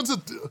 guys, welcome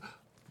to...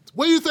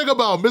 What do you think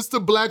about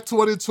Mr. Black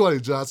 2020,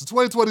 Johnson?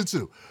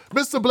 2022.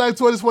 Mr. Black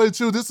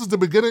 2022, this is the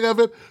beginning of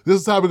it. This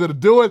is how we're going to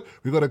do it.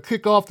 We're going to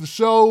kick off the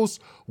shows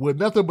with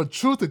nothing but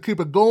truth and keep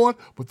it going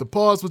with the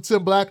pause with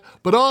Tim Black.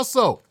 But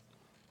also,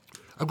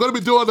 I'm going to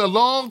be doing a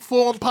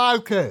long-form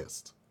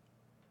podcast.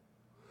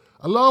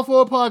 A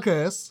long-form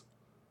podcast,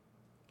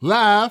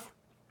 live.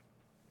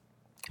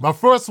 My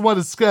first one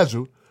is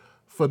scheduled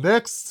for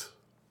next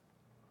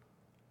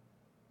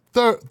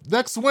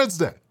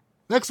Wednesday.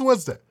 Next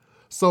Wednesday.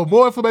 So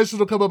more information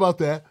will come about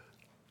that.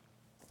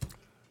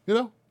 You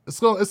know, I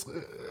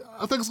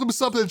think it's gonna be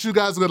something that you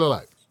guys are gonna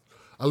like.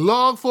 A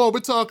long form,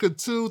 we're talking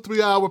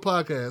 2-3 hour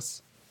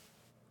podcasts,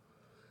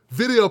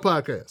 video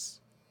podcasts.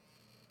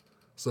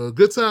 So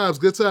good times,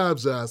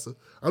 Johnson.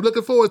 I'm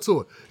looking forward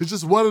to it. It's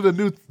just one of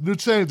the new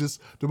changes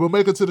that we're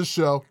making to the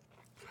show,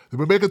 that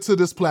we're making to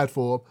this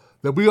platform,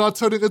 that we are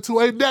turning into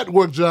a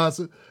network,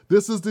 Johnson.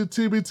 This is the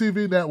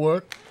TBTV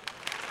network.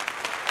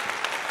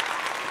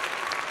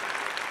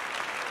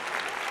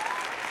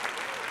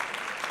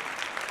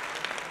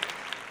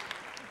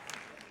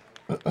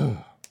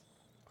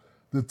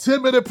 The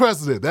 10-minute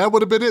president, that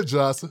would have been it,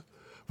 Johnson.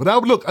 But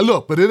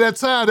but in that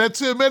time, that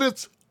 10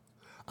 minutes,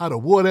 I'd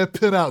have wore that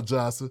pen out,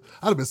 Johnson.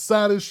 I'd have been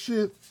signing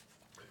shit.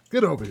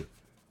 Get it over here.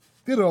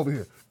 Get it over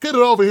here. Get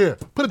it over here.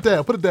 Put it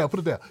down.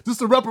 This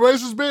the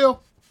reparations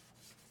bill?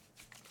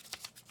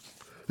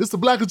 This the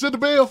Black Agenda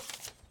bill?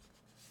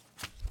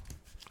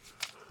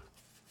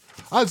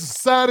 I just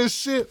sign this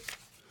shit.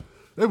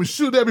 They be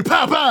shooting at me.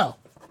 Pow, pow.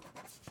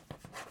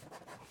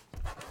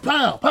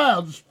 Pow,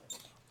 pow.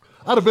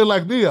 I'd have been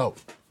like Neo.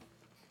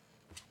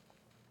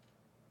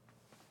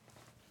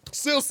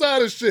 Still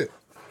signing shit.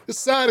 Just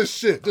signing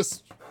shit.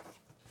 Just.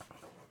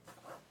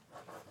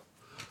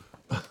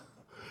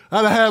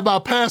 I'd have had my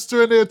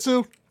pastor in there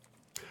too.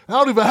 I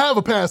don't even have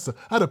a pastor.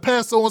 I had a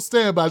pastor on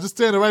standby, just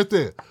standing right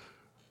there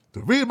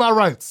to read my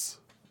rights.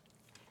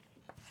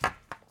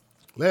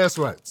 Last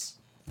rights.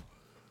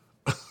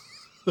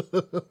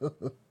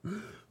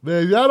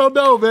 Man, y'all don't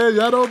know, man.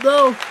 Y'all don't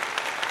know.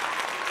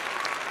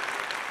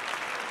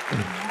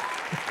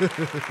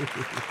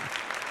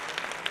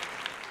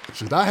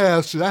 Should I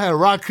have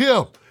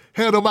Rakim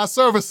handle my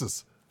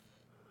services?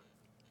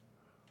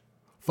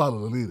 Follow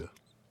the leader.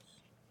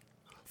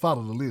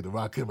 Follow the leader,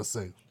 Rakim will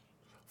say.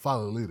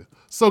 Follow the leader.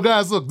 So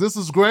guys, look, this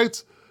is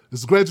great.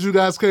 It's great that you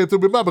guys came through.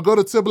 Remember, go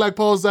to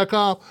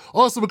TimBlackPause.com.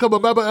 Also become a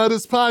member of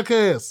this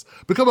podcast.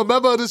 Become a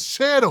member of this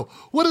channel.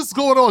 What is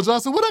going on,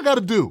 Johnson? What I got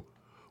to do?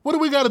 What do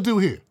we got to do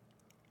here?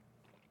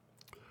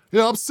 You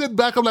know, I'm sitting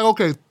back. I'm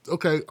like,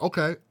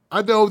 okay.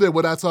 I know that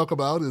what I talk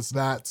about is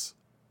not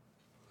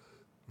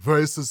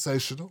very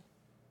sensational.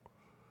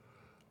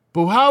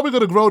 But how are we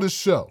going to grow this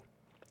show?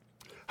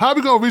 How are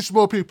we going to reach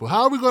more people?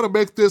 How are we going to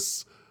make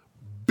this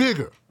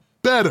bigger,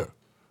 better?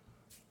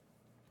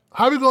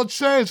 How are we going to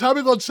change? How are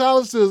we going to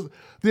challenge the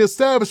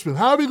establishment?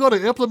 How are we going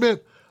to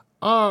implement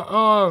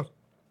our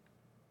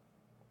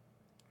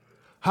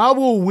how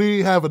will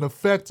we have an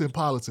effect in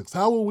politics?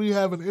 How will we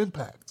have an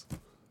impact?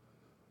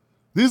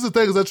 These are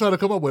things I try to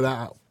come up with.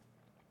 I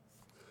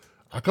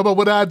come up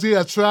with an idea,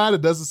 I tried,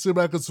 it doesn't seem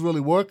like it's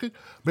really working.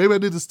 Maybe I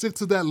need to stick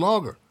to that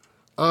longer.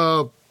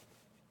 But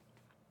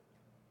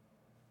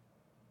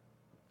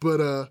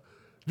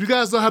you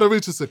guys know how to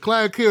reach us at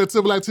ClientCare at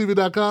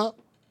TimBlackTV.com.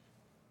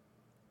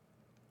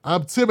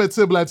 I'm Tim at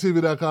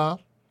TimBlackTV.com.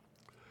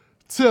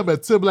 Tim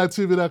at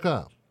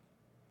TimBlackTV.com.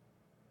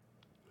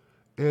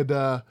 And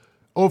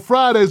on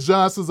Fridays,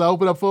 Johnsons, I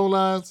open up phone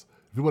lines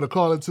if you want to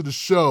call into the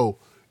show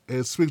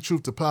and speak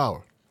truth to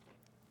power.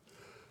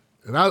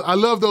 And I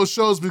love those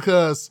shows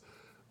because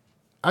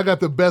I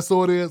got the best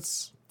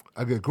audience.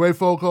 I get great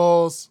phone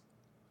calls.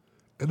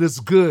 And it's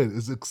good.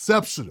 It's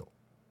exceptional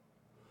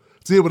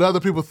to hear what other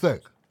people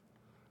think, to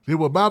hear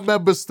what my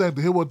members think,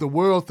 to hear what the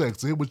world thinks,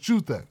 to hear what you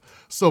think.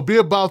 So be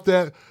about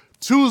that.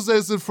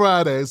 Tuesdays and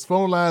Fridays,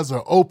 phone lines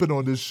are open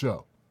on this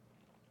show.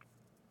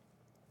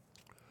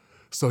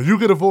 So you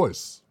get a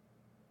voice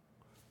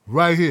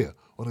right here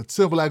on the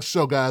Tim Black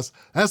Show, guys.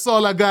 That's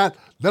all I got.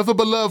 Nothing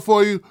but love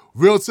for you.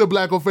 Real Tim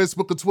Black on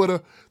Facebook and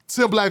Twitter.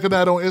 Tim Black and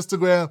I on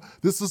Instagram.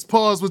 This is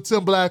Pause with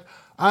Tim Black.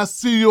 I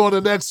see you on the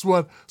next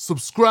one.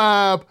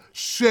 Subscribe,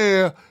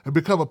 share, and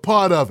become a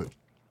part of it.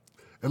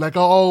 And like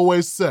I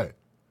always say,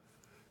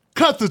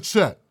 cut the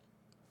check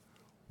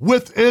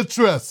with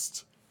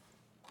interest.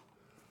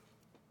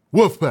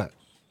 Wolfpack.